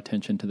more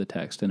attention to the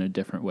text in a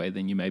different way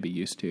than you may be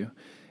used to.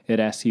 It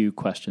asks you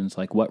questions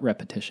like, what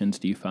repetitions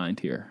do you find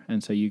here?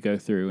 And so you go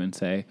through and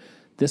say,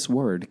 this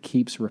word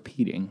keeps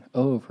repeating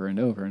over and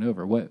over and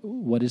over.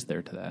 What is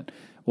there to that?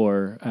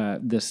 Or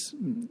this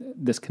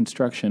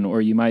construction,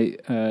 or you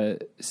might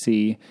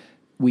see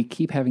we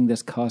keep having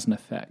this cause and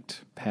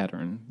effect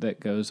pattern that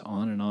goes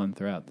on and on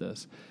throughout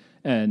this.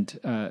 And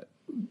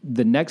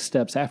the next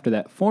steps after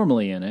that,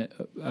 formally in it,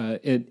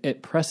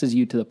 it presses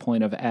you to the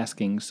point of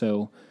asking,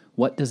 so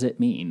what does it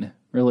mean?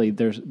 Really,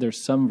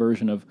 there's some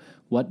version of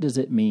what does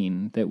it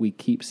mean that we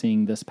keep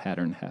seeing this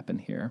pattern happen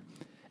here?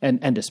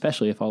 And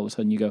especially if all of a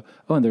sudden you go,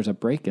 oh, and there's a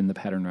break in the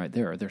pattern right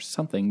there, or there's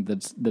something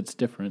that's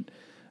different.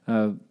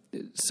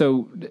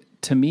 So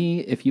to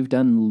me, if you've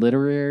done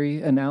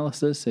literary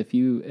analysis, if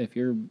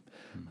you're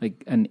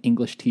like an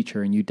English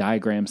teacher and you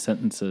diagram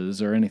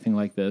sentences or anything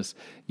like this,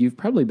 you've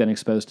probably been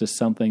exposed to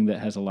something that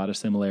has a lot of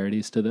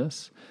similarities to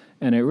this.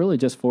 And it really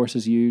just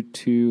forces you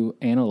to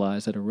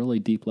analyze at a really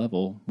deep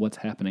level what's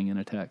happening in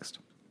a text.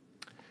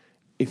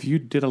 If you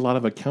did a lot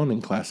of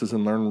accounting classes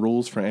and learned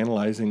rules for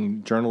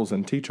analyzing journals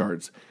and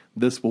T-charts,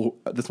 this will,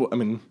 I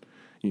mean,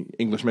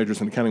 English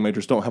majors and accounting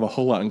majors don't have a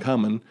whole lot in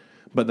common,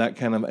 but that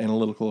kind of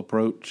analytical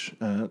approach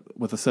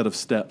with a set of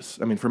steps,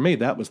 I mean, for me,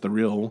 that was the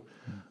real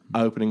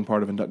eye-opening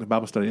part of inductive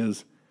Bible study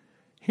is,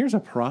 here's a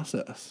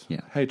process.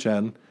 Yeah. Hey,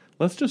 Chad,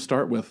 let's just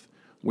start with,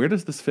 where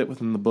does this fit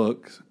within the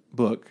book?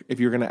 If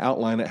you're going to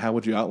outline it, how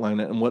would you outline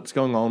it, and what's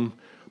going on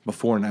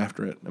before and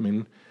after it? I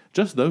mean,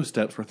 just those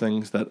steps were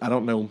things that I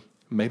don't know,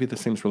 maybe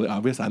this seems really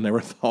obvious, I never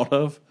thought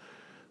of,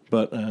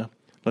 but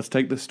let's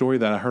take this story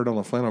that I heard on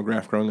a flannel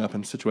graph growing up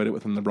and situate it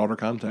within the broader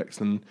context,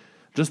 and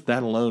just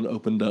that alone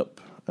opened up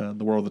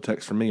the world of the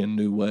text for me in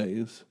new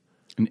ways.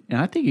 And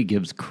I think it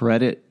gives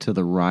credit to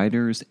the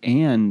writers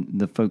and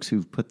the folks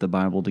who've put the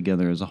Bible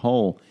together as a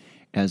whole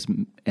as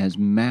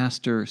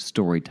master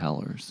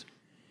storytellers.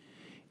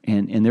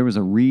 And there was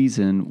a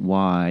reason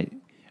why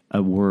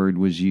a word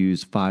was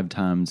used 5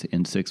 times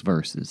in 6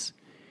 verses.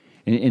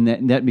 And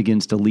that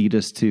begins to lead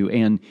us to,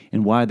 and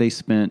why they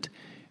spent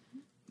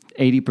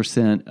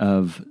 80%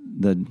 of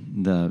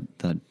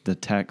the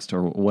text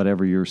or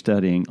whatever you're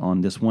studying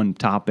on this one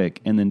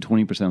topic and then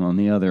 20% on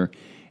the other,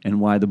 and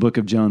why the book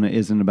of Jonah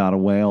isn't about a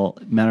whale.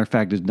 Matter of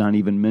fact, it's not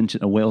even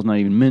mentioned. A whale's not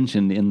even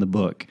mentioned in the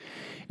book.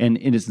 And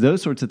it's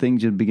those sorts of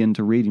things you begin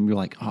to read and you're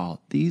like, oh,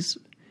 these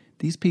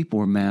people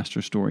are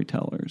master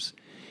storytellers.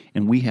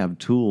 And we have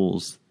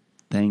tools,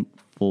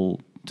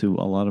 thankful to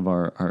a lot of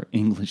our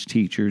English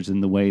teachers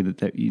in the way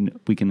that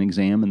we can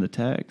examine the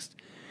text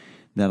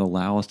that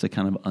allow us to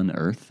kind of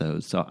unearth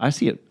those. So I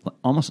see it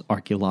almost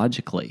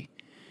archaeologically.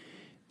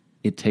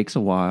 It takes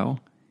a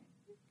while,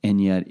 and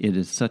yet it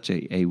is such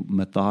a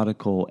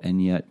methodical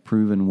and yet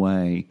proven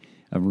way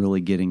of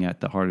really getting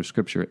at the heart of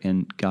Scripture,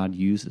 and God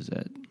uses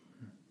it.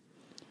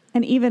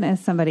 And even as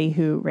somebody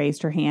who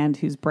raised her hand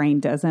whose brain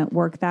doesn't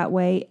work that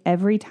way,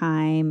 every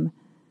time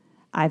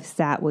I've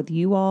sat with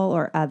you all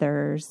or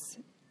others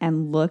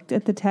and looked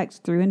at the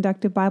text through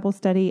inductive Bible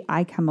study,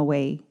 I come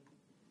away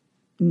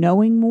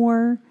knowing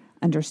more,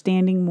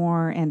 understanding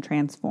more, and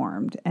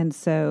transformed. And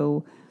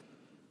so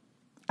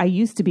I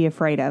used to be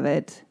afraid of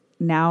it.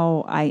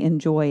 Now I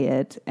enjoy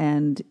it.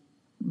 And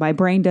my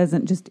brain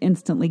doesn't just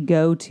instantly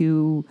go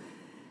to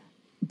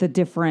the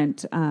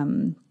different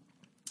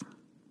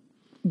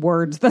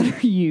words that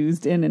are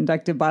used in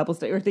inductive Bible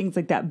study or things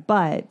like that.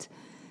 But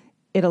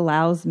it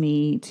allows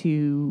me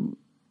to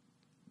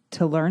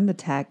learn the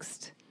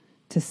text,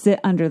 to sit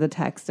under the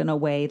text in a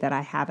way that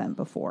I haven't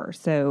before.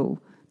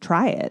 So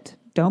try it.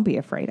 Don't be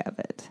afraid of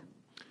it.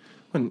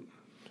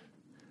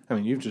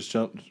 You've just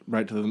jumped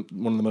right to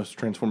one of the most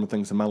transformative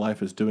things in my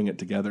life is doing it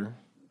together.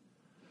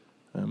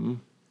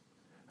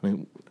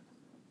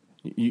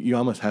 You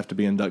almost have to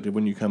be inductive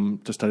when you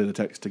come to study the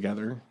text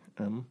together.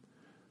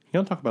 You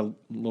want to talk about a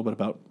little bit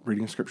about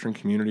reading Scripture in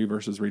community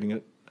versus reading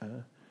it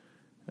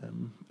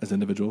as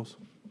individuals?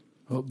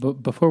 Well,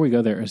 but before we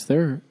go there,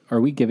 are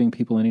we giving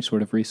people any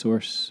sort of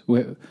resource?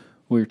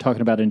 We're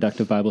talking about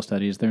inductive Bible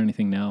study. Is there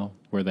anything now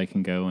where they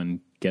can go and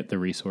get the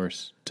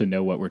resource to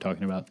know what we're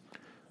talking about?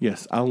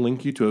 Yes, I'll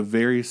link you to a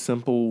very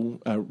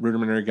simple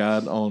rudimentary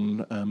guide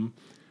on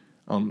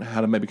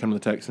how to maybe come to the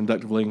text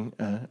inductively,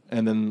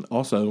 and then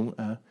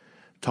also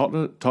talk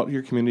to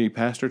your community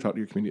pastor, talk to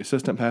your community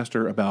assistant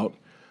pastor about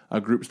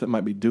groups that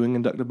might be doing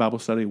inductive Bible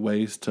study,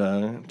 ways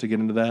to get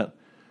into that,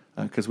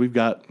 because we've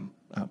got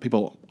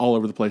people all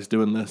over the place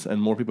doing this,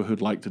 and more people who'd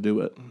like to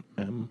do it.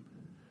 And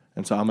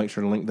so I'll make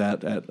sure to link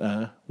that at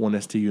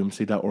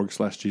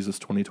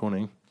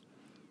 1stumc.org/Jesus2020.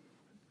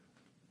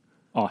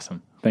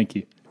 Awesome. Thank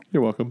you.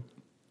 You're welcome.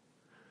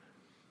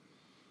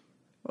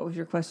 What was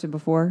your question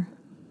before?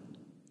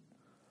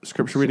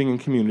 Scripture reading in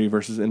community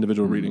versus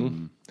individual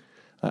reading.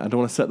 I don't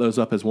want to set those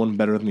up as one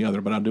better than the other,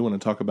 but I do want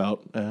to talk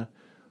about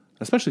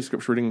especially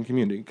Scripture reading in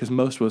community, because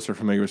most of us are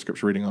familiar with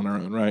Scripture reading on our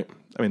own, right?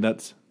 I mean,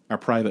 that's our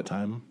private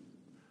time.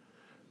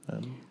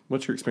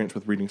 What's your experience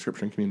with reading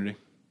Scripture in community?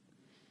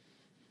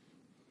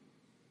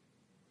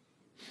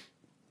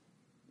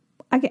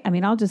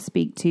 I'll just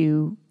speak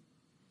to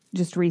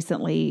just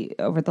recently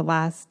over the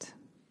last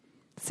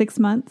 6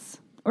 months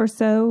or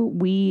so,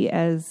 we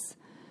as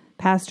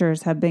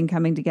pastors have been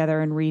coming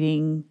together and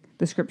reading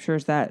the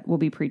scriptures that we'll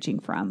be preaching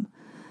from.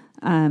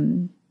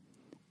 And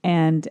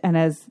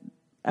as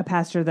a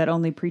pastor that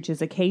only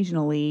preaches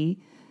occasionally,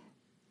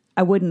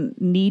 I wouldn't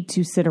need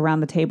to sit around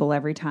the table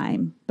every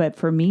time. But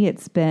for me,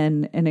 it's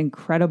been an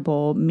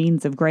incredible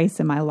means of grace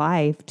in my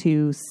life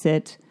to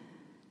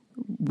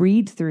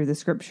read through the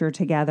scripture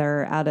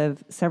together out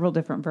of several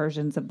different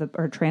versions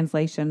or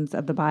translations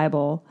of the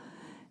Bible,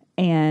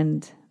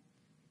 and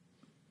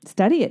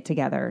study it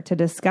together, to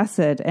discuss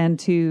it, and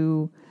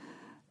to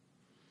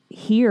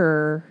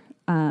hear,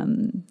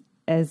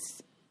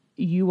 as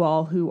you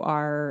all who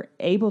are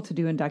able to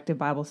do inductive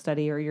Bible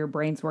study, or your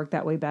brains work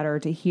that way better,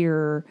 to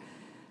hear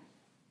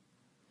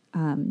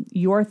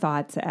your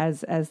thoughts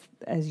as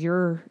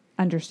you're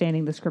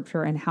understanding the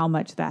scripture and how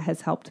much that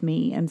has helped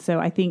me. And so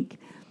I think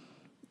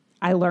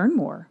I learn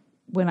more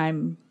when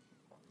I'm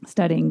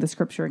studying the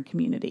scripture in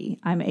community.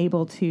 I'm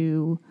able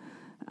to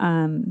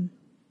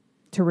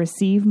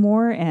receive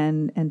more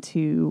and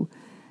to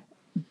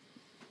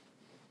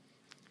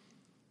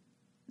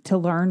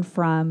learn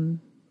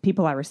from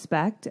people I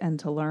respect, and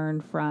to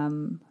learn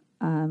from,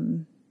 I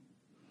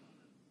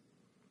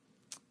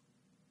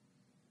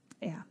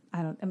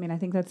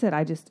think that's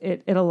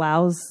it. It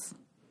allows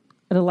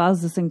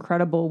this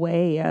incredible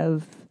way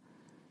of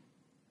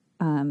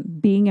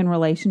being in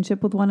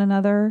relationship with one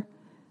another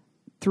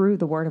through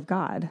the Word of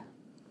God.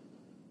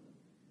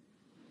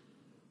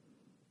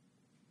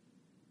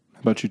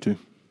 How about you two?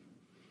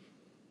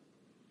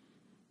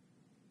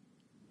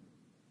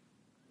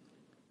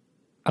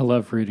 I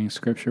love reading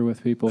scripture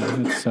with people.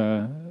 It's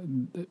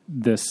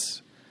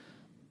this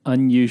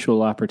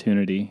unusual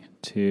opportunity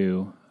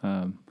to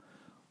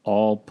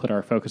all put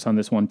our focus on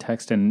this one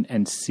text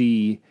and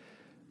see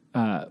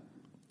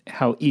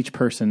how each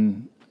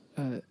person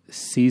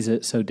sees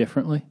it so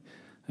differently.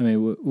 I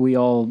mean, we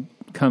all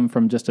come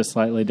from just a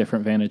slightly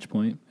different vantage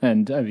point.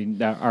 And I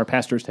mean, our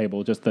pastor's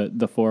table, just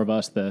the four of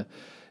us,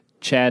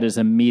 Chad is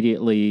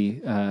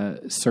immediately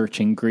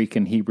searching Greek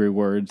and Hebrew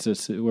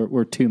words.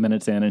 We're 2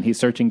 minutes in, and he's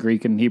searching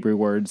Greek and Hebrew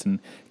words and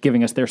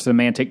giving us their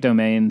semantic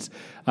domains.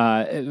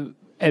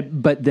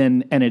 But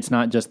then, and it's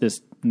not just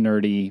this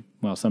nerdy,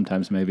 well,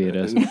 sometimes maybe it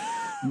is.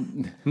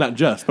 Not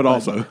just, but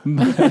also.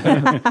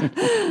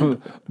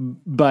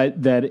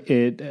 But that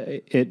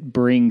it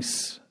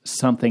brings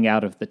something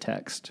out of the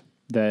text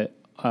that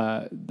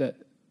the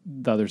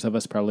others of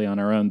us probably on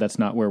our own, that's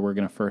not where we're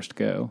going to first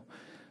go.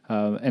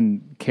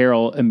 And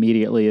Carol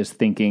immediately is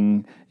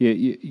thinking,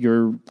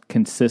 you're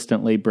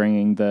consistently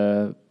bringing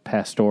the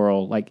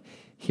pastoral, like,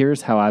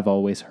 here's how I've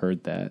always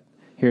heard that.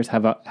 Here's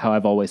how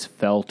I've always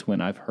felt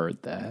when I've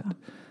heard that.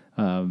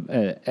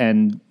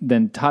 And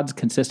then Todd's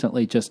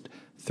consistently just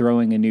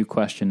throwing a new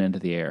question into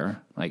the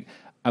air. Like,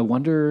 I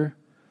wonder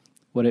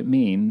what it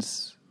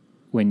means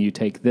when you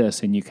take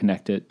this and you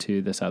connect it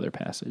to this other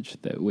passage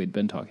that we'd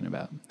been talking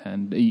about.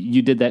 And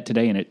you did that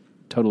today, and it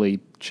totally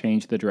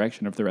changed the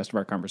direction of the rest of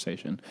our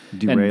conversation.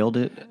 Derailed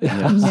it?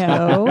 Yes.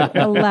 No,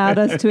 allowed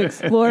us to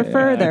explore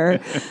further.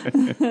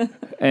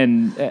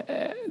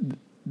 And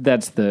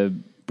that's the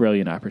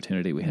brilliant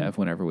opportunity we have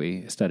whenever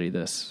we study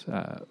this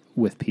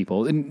with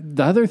people. And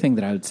the other thing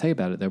that I would say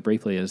about it, though,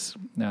 briefly, is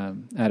I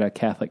had a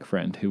Catholic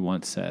friend who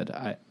once said,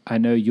 I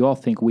know you all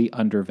think we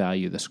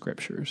undervalue the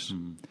scriptures.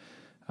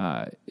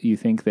 You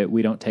think that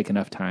we don't take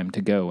enough time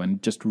to go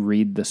and just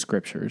read the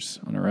scriptures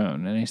on our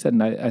own. And he said,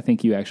 and I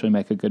think you actually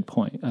make a good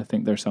point. I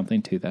think there's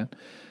something to that.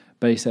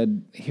 But he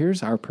said,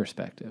 here's our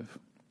perspective.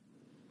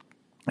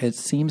 It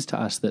seems to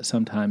us that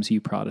sometimes you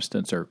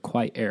Protestants are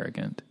quite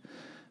arrogant,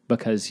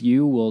 because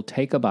you will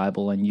take a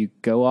Bible and you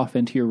go off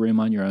into your room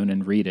on your own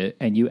and read it,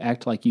 and you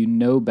act like you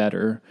know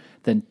better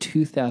than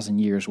 2,000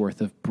 years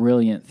worth of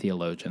brilliant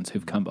theologians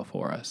who've come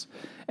before us.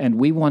 And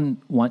we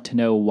want to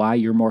know why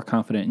you're more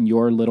confident in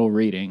your little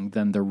reading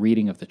than the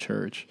reading of the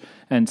church.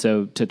 And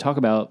so to talk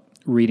about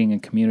reading in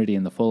community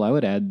in the full, I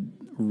would add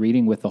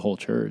reading with the whole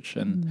church.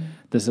 And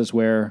this is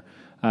where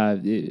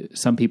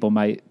some people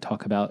might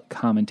talk about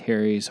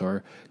commentaries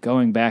or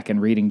going back and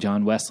reading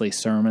John Wesley's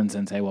sermons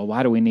and say, well,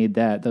 why do we need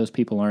that? Those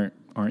people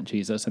aren't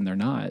Jesus, and they're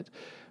not.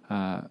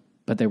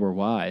 But they were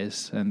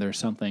wise, and there's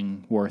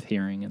something worth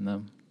hearing in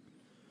them.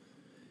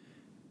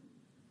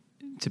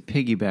 To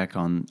piggyback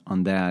on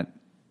that,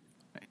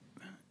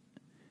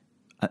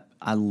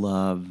 I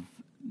love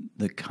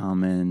the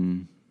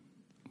common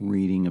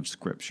reading of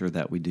Scripture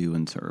that we do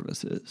in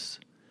services.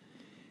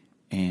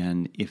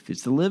 And if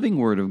it's the living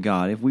Word of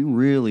God, if we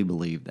really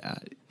believe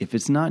that, if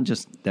it's not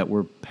just that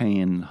we're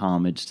paying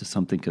homage to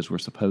something because we're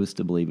supposed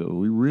to believe it, but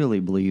we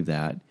really believe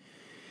that,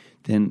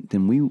 then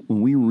when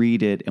we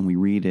read it and we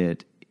read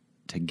it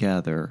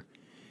together,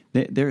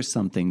 there's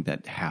something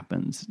that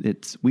happens.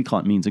 We call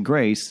it means of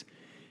grace.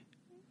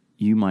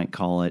 You might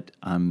call it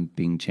I'm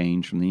being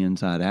changed from the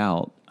inside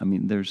out. I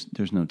mean, there's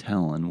no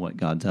telling what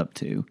God's up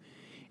to.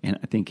 And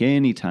I think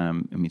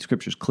anytime,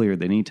 Scripture's clear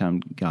that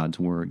anytime God's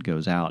word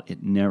goes out,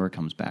 it never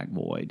comes back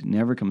void. It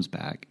never comes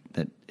back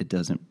that it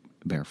doesn't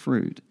bear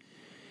fruit.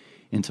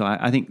 And so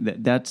I think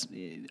that's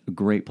a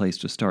great place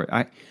to start.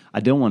 I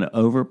don't want to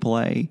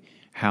overplay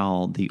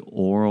how the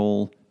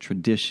oral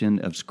tradition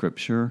of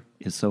Scripture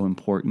is so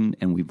important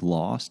and we've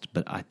lost,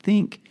 but I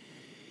think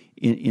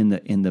in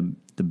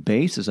the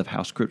basis of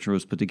how Scripture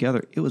was put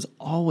together, it was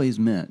always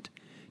meant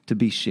to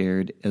be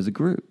shared as a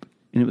group.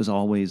 And it was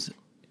always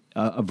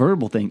a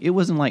verbal thing. It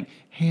wasn't like,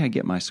 hey, I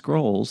get my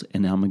scrolls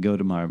and now I'm going to go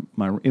to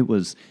my. It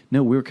was,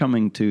 no, we're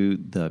coming to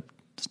the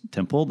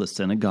temple, the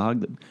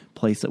synagogue, the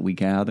place that we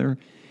gather,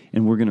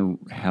 and we're going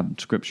to have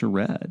Scripture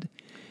read.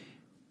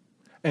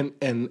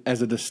 And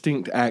as a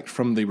distinct act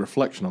from the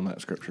reflection on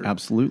that Scripture.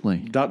 Absolutely.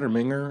 Dr.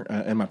 Minger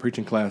in my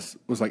preaching class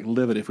was like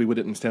livid if we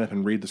wouldn't stand up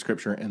and read the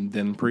Scripture and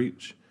then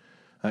preach.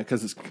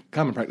 Because it's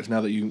common practice now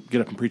that you get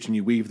up and preach and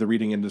you weave the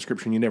reading into the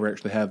Scripture and you never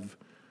actually have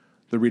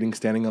the reading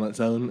standing on its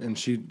own. And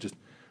she just,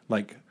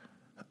 like,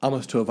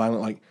 almost to a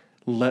violent, like,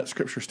 let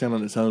Scripture stand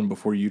on its own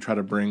before you try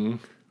to bring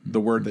the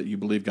word that you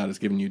believe God has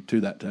given you to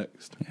that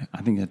text. Yeah,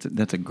 I think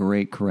that's a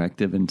great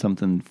corrective and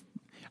something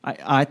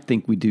I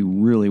think we do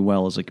really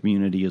well as a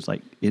community. Is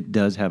like it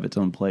does have its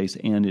own place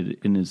and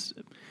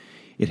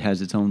it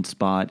has its own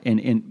spot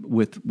and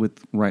with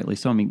rightly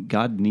so. I mean,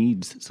 God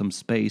needs some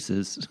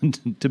spaces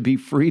to be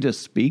free to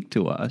speak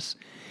to us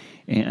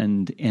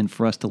and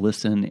for us to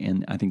listen.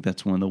 And I think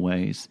that's one of the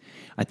ways.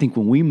 I think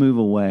when we move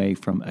away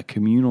from a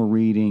communal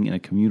reading and a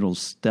communal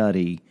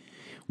study,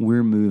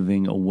 we're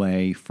moving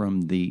away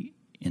from the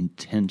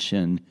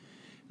intention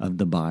of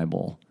the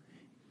Bible.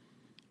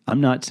 I'm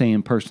not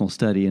saying personal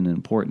study isn't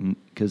important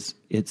because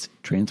it's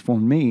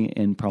transformed me,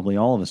 and probably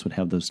all of us would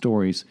have those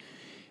stories.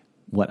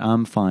 What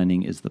I'm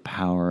finding is the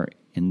power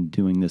in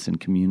doing this in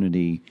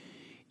community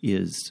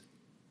is,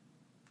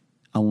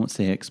 I won't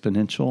say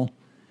exponential,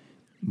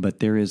 but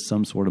there is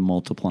some sort of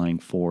multiplying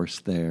force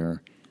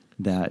there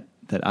that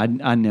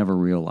I never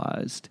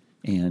realized.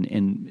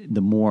 And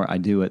the more I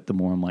do it, the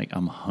more I'm like,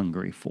 I'm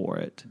hungry for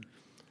it.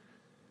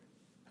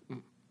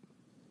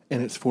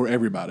 And it's for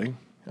everybody.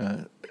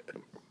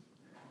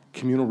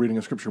 Communal reading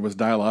of Scripture was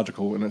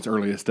dialogical in its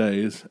earliest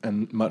days,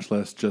 and much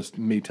less just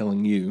me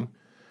telling you.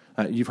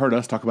 You've heard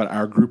us talk about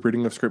our group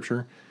reading of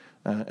Scripture,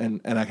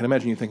 and I can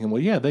imagine you thinking,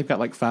 well, yeah, they've got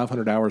like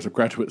 500 hours of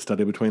graduate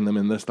study between them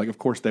in this. Like, of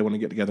course they want to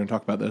get together and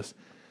talk about this.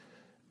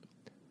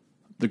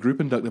 The group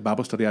inductive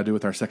Bible study I do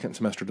with our second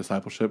semester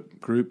discipleship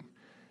group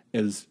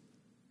is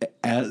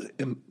as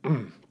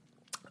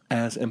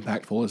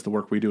impactful as the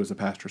work we do as a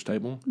pastor's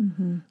table.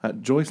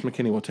 Mm-hmm. Joyce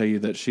McKinney will tell you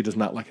that she does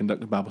not like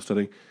inductive Bible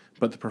study,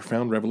 but the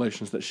profound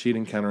revelations that she'd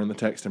encounter in the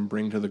text and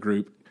bring to the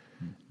group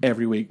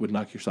every week would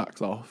knock your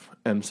socks off.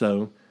 And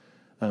so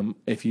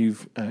if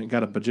you've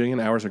got a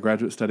bajillion hours of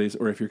graduate studies,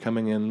 or if you're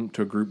coming in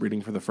to a group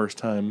reading for the first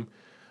time,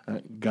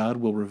 God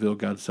will reveal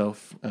God's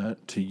self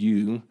to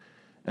you,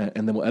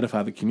 and then we'll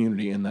edify the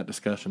community in that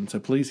discussion. So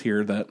please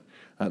hear that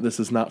this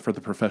is not for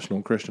the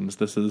professional Christians.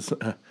 This is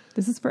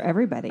for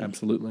everybody.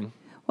 Absolutely.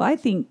 Well, I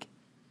think,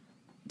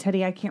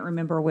 Teddy, I can't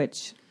remember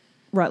which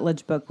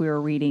Rutledge book we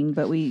were reading,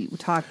 but we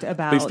talked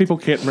about... These people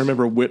can't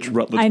remember which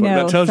Rutledge book.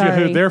 That tells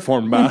sorry. you who they're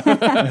formed by.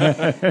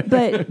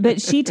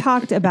 But she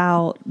talked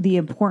about the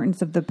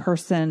importance of the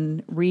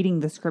person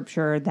reading the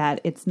Scripture, that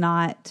it's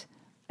not...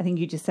 I think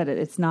you just said it.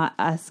 It's not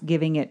us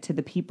giving it to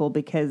the people,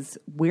 because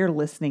we're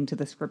listening to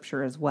the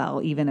Scripture as well,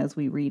 even as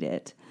we read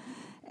it,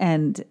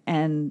 and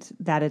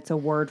that it's a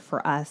word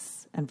for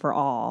us and for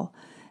all.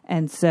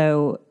 And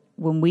so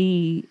when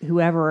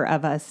whoever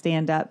of us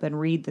stand up and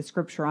read the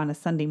Scripture on a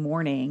Sunday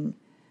morning,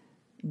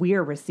 we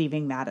are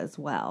receiving that as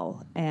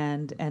well.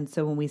 And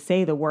so when we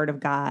say the Word of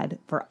God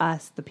for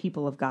us, the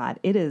people of God,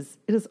 it is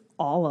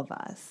all of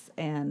us,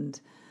 and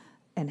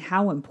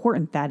how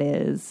important that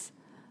is.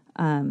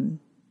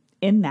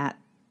 In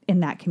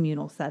that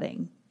communal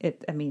setting,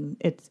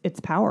 it's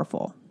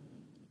powerful.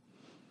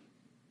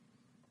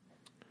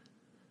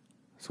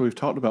 So we've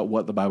talked about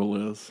what the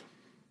Bible is.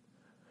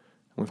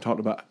 We've talked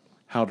about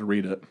how to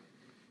read it.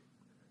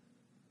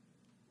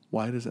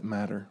 Why does it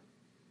matter?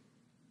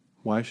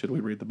 Why should we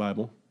read the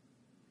Bible?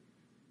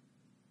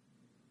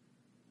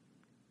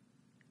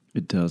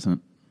 It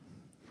doesn't.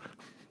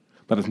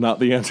 That is not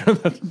the answer.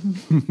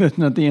 That's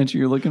not the answer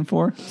you're looking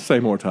for? Say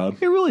more, Todd.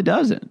 It really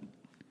doesn't.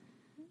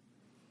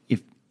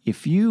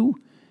 If you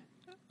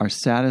are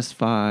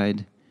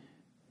satisfied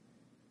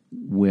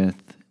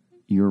with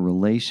your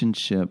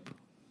relationship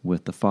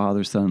with the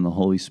Father, Son, and the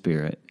Holy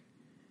Spirit,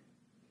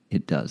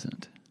 it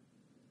doesn't.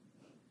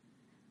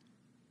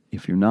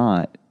 If you're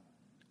not,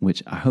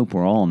 which I hope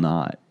we're all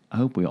not, I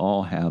hope we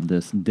all have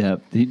this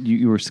depth.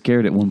 You were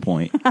scared at one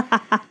point,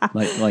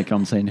 like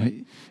I'm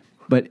saying.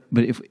 But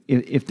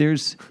if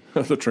there's...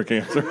 That's a trick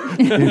answer.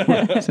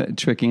 It's a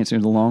trick answer.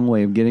 It's a long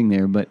way of getting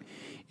there. But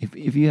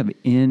if you have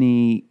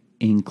any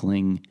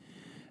inkling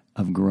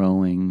of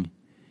growing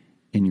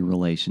in your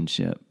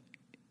relationship,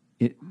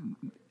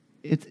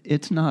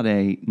 it's not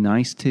a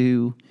nice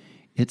to,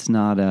 it's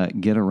not a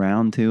get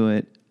around to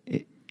it,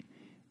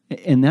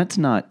 and that's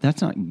not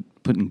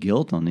putting putting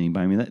guilt on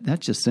anybody. I mean,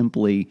 that's just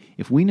simply,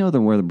 if we know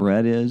where the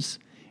bread is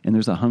and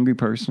there's a hungry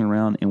person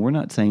around and we're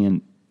not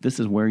saying this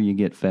is where you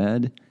get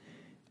fed,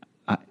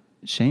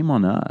 shame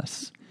on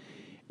us.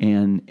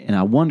 And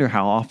I wonder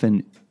how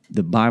often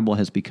the Bible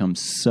has become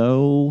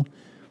so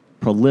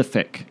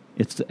prolific.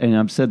 And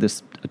I've said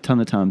this a ton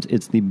of times,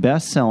 it's the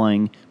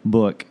best-selling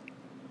book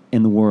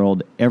in the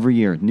world every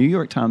year. New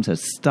York Times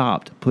has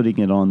stopped putting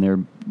it on their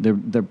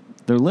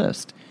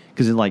list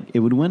because it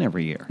would win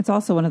every year. It's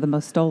also one of the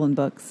most stolen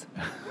books.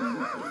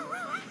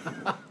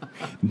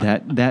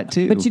 That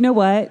too. But you know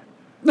what?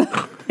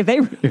 If they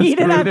read it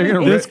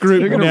after This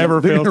group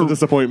never fails to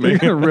disappoint me. They're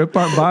going to rip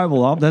our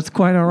Bible off. That's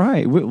quite all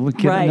right. We'll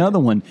get another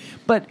one.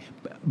 But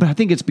I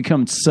think it's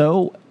become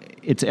so,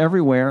 it's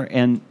everywhere,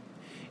 and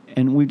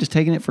we've just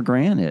taken it for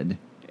granted.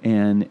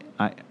 And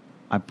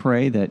I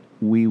pray that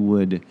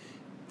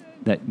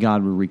that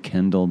God would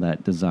rekindle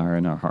that desire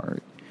in our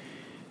heart.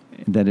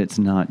 That it's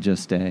not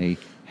just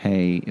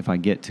hey, if I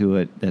get to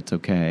it, that's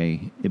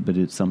okay. But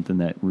it's something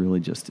that really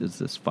just is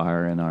this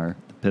fire in the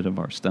pit of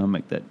our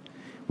stomach that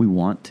we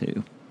want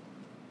to.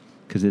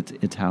 Because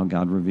it's how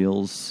God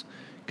reveals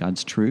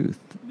God's truth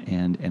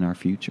and our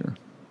future.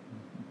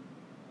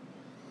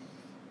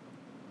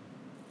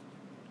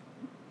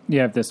 You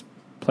have this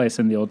place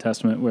in the Old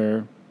Testament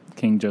where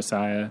King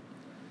Josiah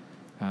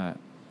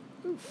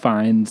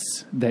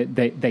finds that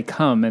they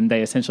come and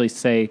they essentially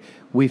say,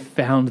 "We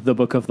found the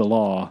book of the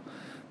law."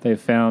 They've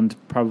found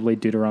probably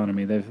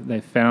Deuteronomy.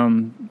 They've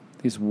found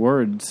these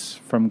words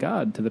from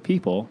God to the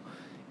people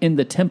in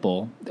the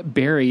temple,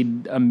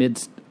 buried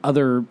amidst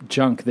other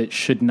junk that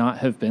should not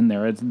have been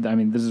there.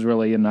 This is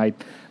really an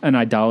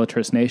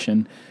idolatrous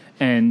nation,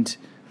 and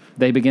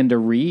they begin to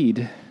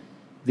read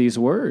these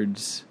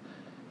words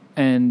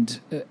and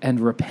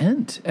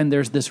repent, and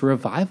there's this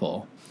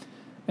revival.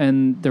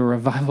 And the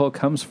revival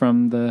comes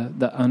from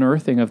the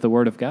unearthing of the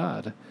Word of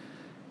God.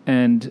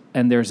 And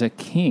there's a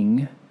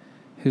king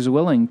who's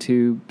willing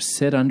to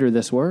sit under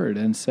this word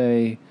and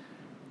say,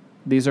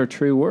 these are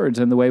true words,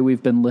 and the way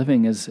we've been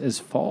living is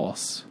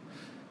false.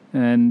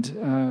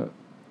 And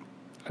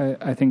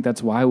I think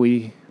that's why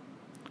we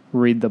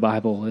read the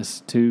Bible,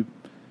 is to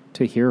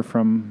hear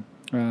from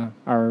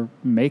our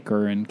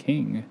Maker and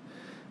King,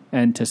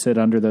 and to sit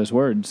under those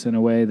words in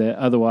a way that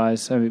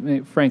otherwise,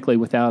 frankly,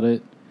 without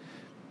it,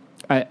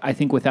 I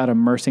think without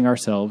immersing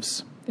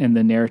ourselves in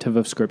the narrative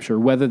of Scripture,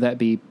 whether that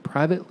be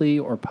privately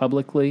or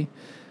publicly,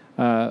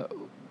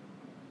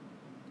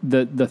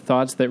 the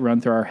thoughts that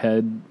run through our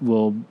head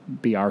will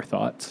be our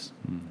thoughts,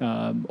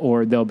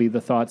 or they'll be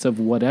the thoughts of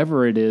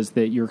whatever it is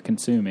that you're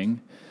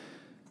consuming.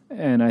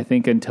 And I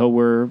think until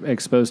we're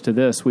exposed to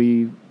this,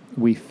 we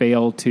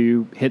fail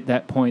to hit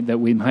that point that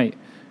we might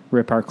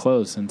rip our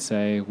clothes and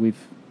say,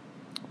 we've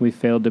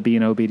failed to be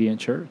an obedient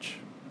church.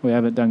 We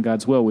haven't done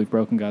God's will. We've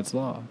broken God's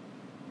law.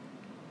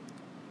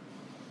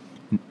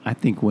 I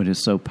think what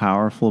is so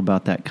powerful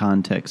about that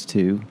context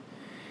too,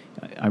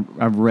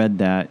 I've read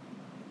that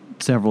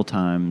several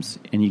times,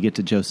 and you get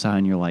to Josiah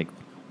and you're like,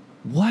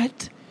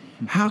 what?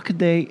 How could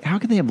they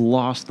have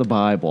lost the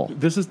Bible?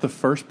 This is the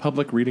first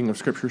public reading of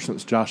Scripture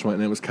since Joshua,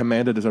 and it was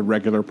commanded as a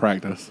regular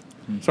practice.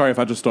 Sorry if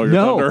I just stole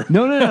your thunder.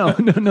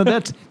 No.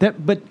 That's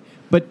that. But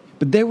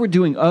they were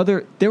doing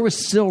there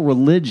was still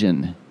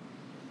religion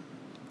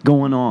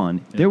going on.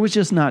 Yeah. There was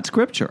just not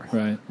Scripture.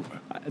 Right.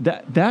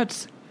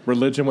 That's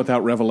religion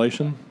without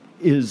revelation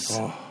is.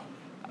 Oh.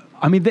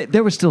 I mean,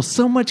 there was still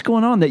so much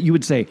going on that you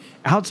would say,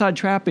 outside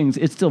trappings,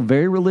 it's still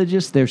very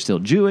religious. They're still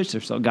Jewish.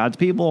 They're still God's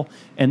people.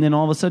 And then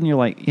all of a sudden you're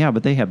like, yeah,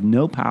 but they have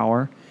no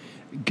power.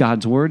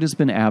 God's word has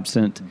been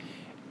absent.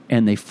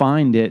 And they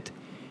find it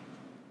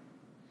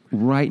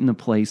right in the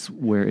place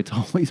where it's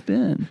always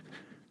been.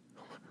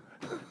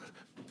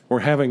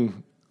 We're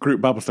having group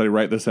Bible study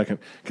right this second,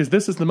 because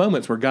this is the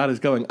moments where God is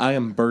going, I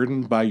am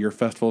burdened by your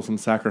festivals and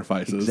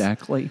sacrifices.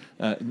 Exactly.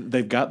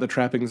 They've got the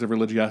trappings of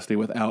religiosity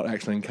without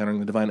actually encountering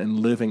the divine and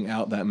living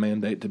out that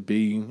mandate to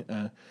be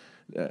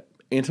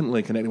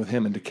intimately connected with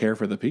Him and to care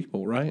for the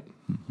people, right?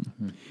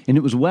 Mm-hmm. And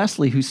it was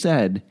Wesley who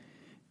said,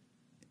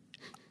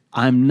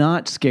 I'm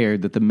not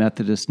scared that the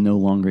Methodists no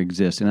longer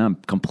exist. And I'm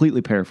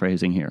completely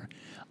paraphrasing here.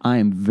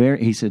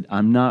 He said,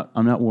 I'm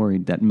not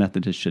worried that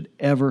Methodists should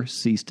ever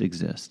cease to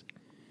exist.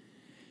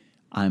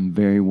 I'm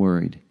very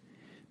worried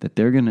that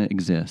they're going to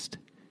exist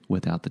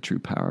without the true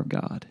power of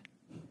God.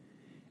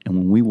 And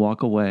when we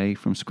walk away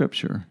from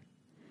Scripture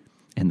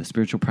and the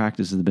spiritual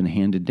practices have been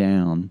handed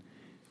down,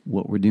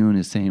 what we're doing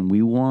is saying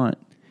we want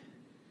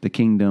the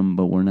kingdom,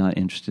 but we're not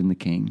interested in the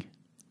king.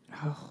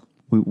 Oh.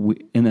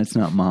 And that's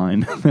not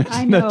mine.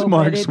 I know, that's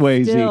Mark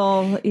Swayze.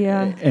 Still,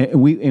 yeah. And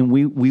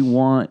we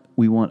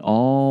want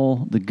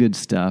all the good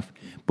stuff,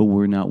 but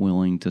we're not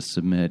willing to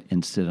submit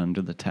and sit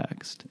under the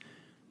text.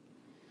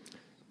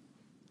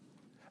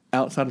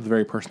 Outside of the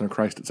very person of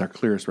Christ, it's our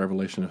clearest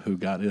revelation of who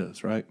God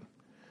is, right?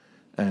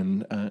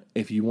 And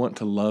if you want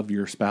to love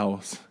your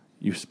spouse,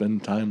 you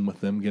spend time with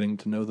them, getting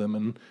to know them,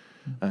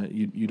 and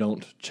you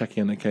don't check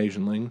in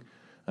occasionally.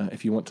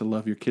 If you want to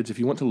love your kids, if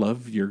you want to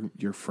love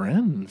your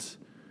friends,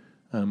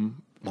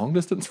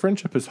 long-distance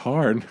friendship is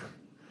hard.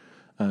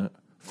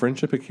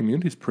 friendship and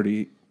community is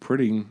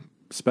pretty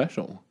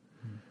special.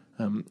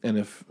 And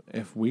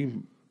if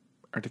we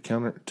are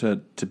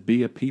to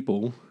be a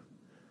people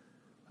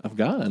of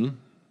God,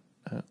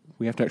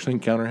 we have to actually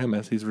encounter him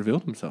as he's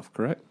revealed himself,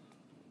 correct?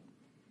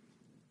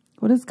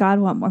 What does God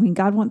want? I mean,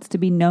 God wants to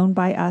be known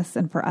by us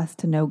and for us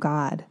to know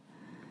God.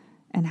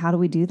 And how do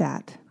we do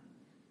that?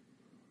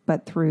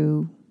 But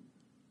through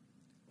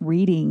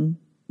reading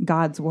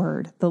God's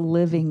word, the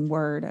living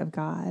word of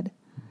God.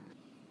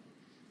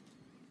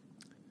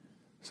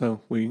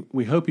 So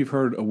we hope you've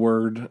heard a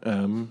word.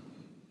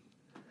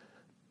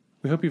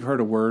 We hope you've heard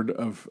a word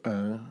of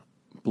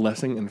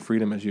blessing and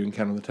freedom as you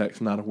encounter the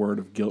text, not a word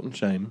of guilt and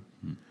shame.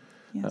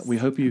 Yes. We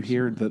hope you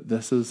hear that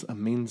this is a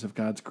means of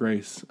God's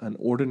grace, an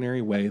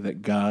ordinary way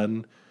that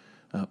God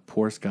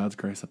pours God's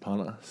grace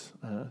upon us.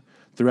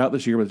 Throughout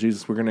this year with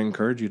Jesus, we're going to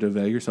encourage you to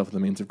avail yourself of the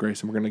means of grace,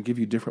 and we're going to give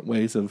you different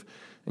ways of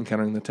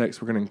encountering the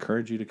text. We're going to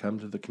encourage you to come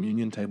to the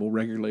communion table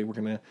regularly. We're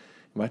going to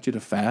invite you to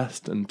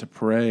fast and to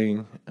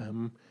pray,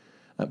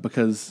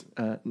 because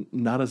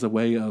not as a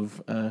way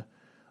of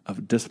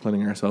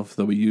disciplining ourselves,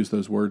 though we use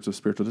those words of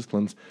spiritual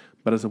disciplines,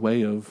 but as a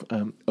way of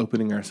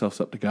opening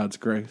ourselves up to God's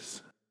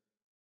grace.